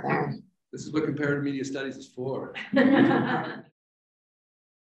having us, Heather. This is what comparative media studies is for.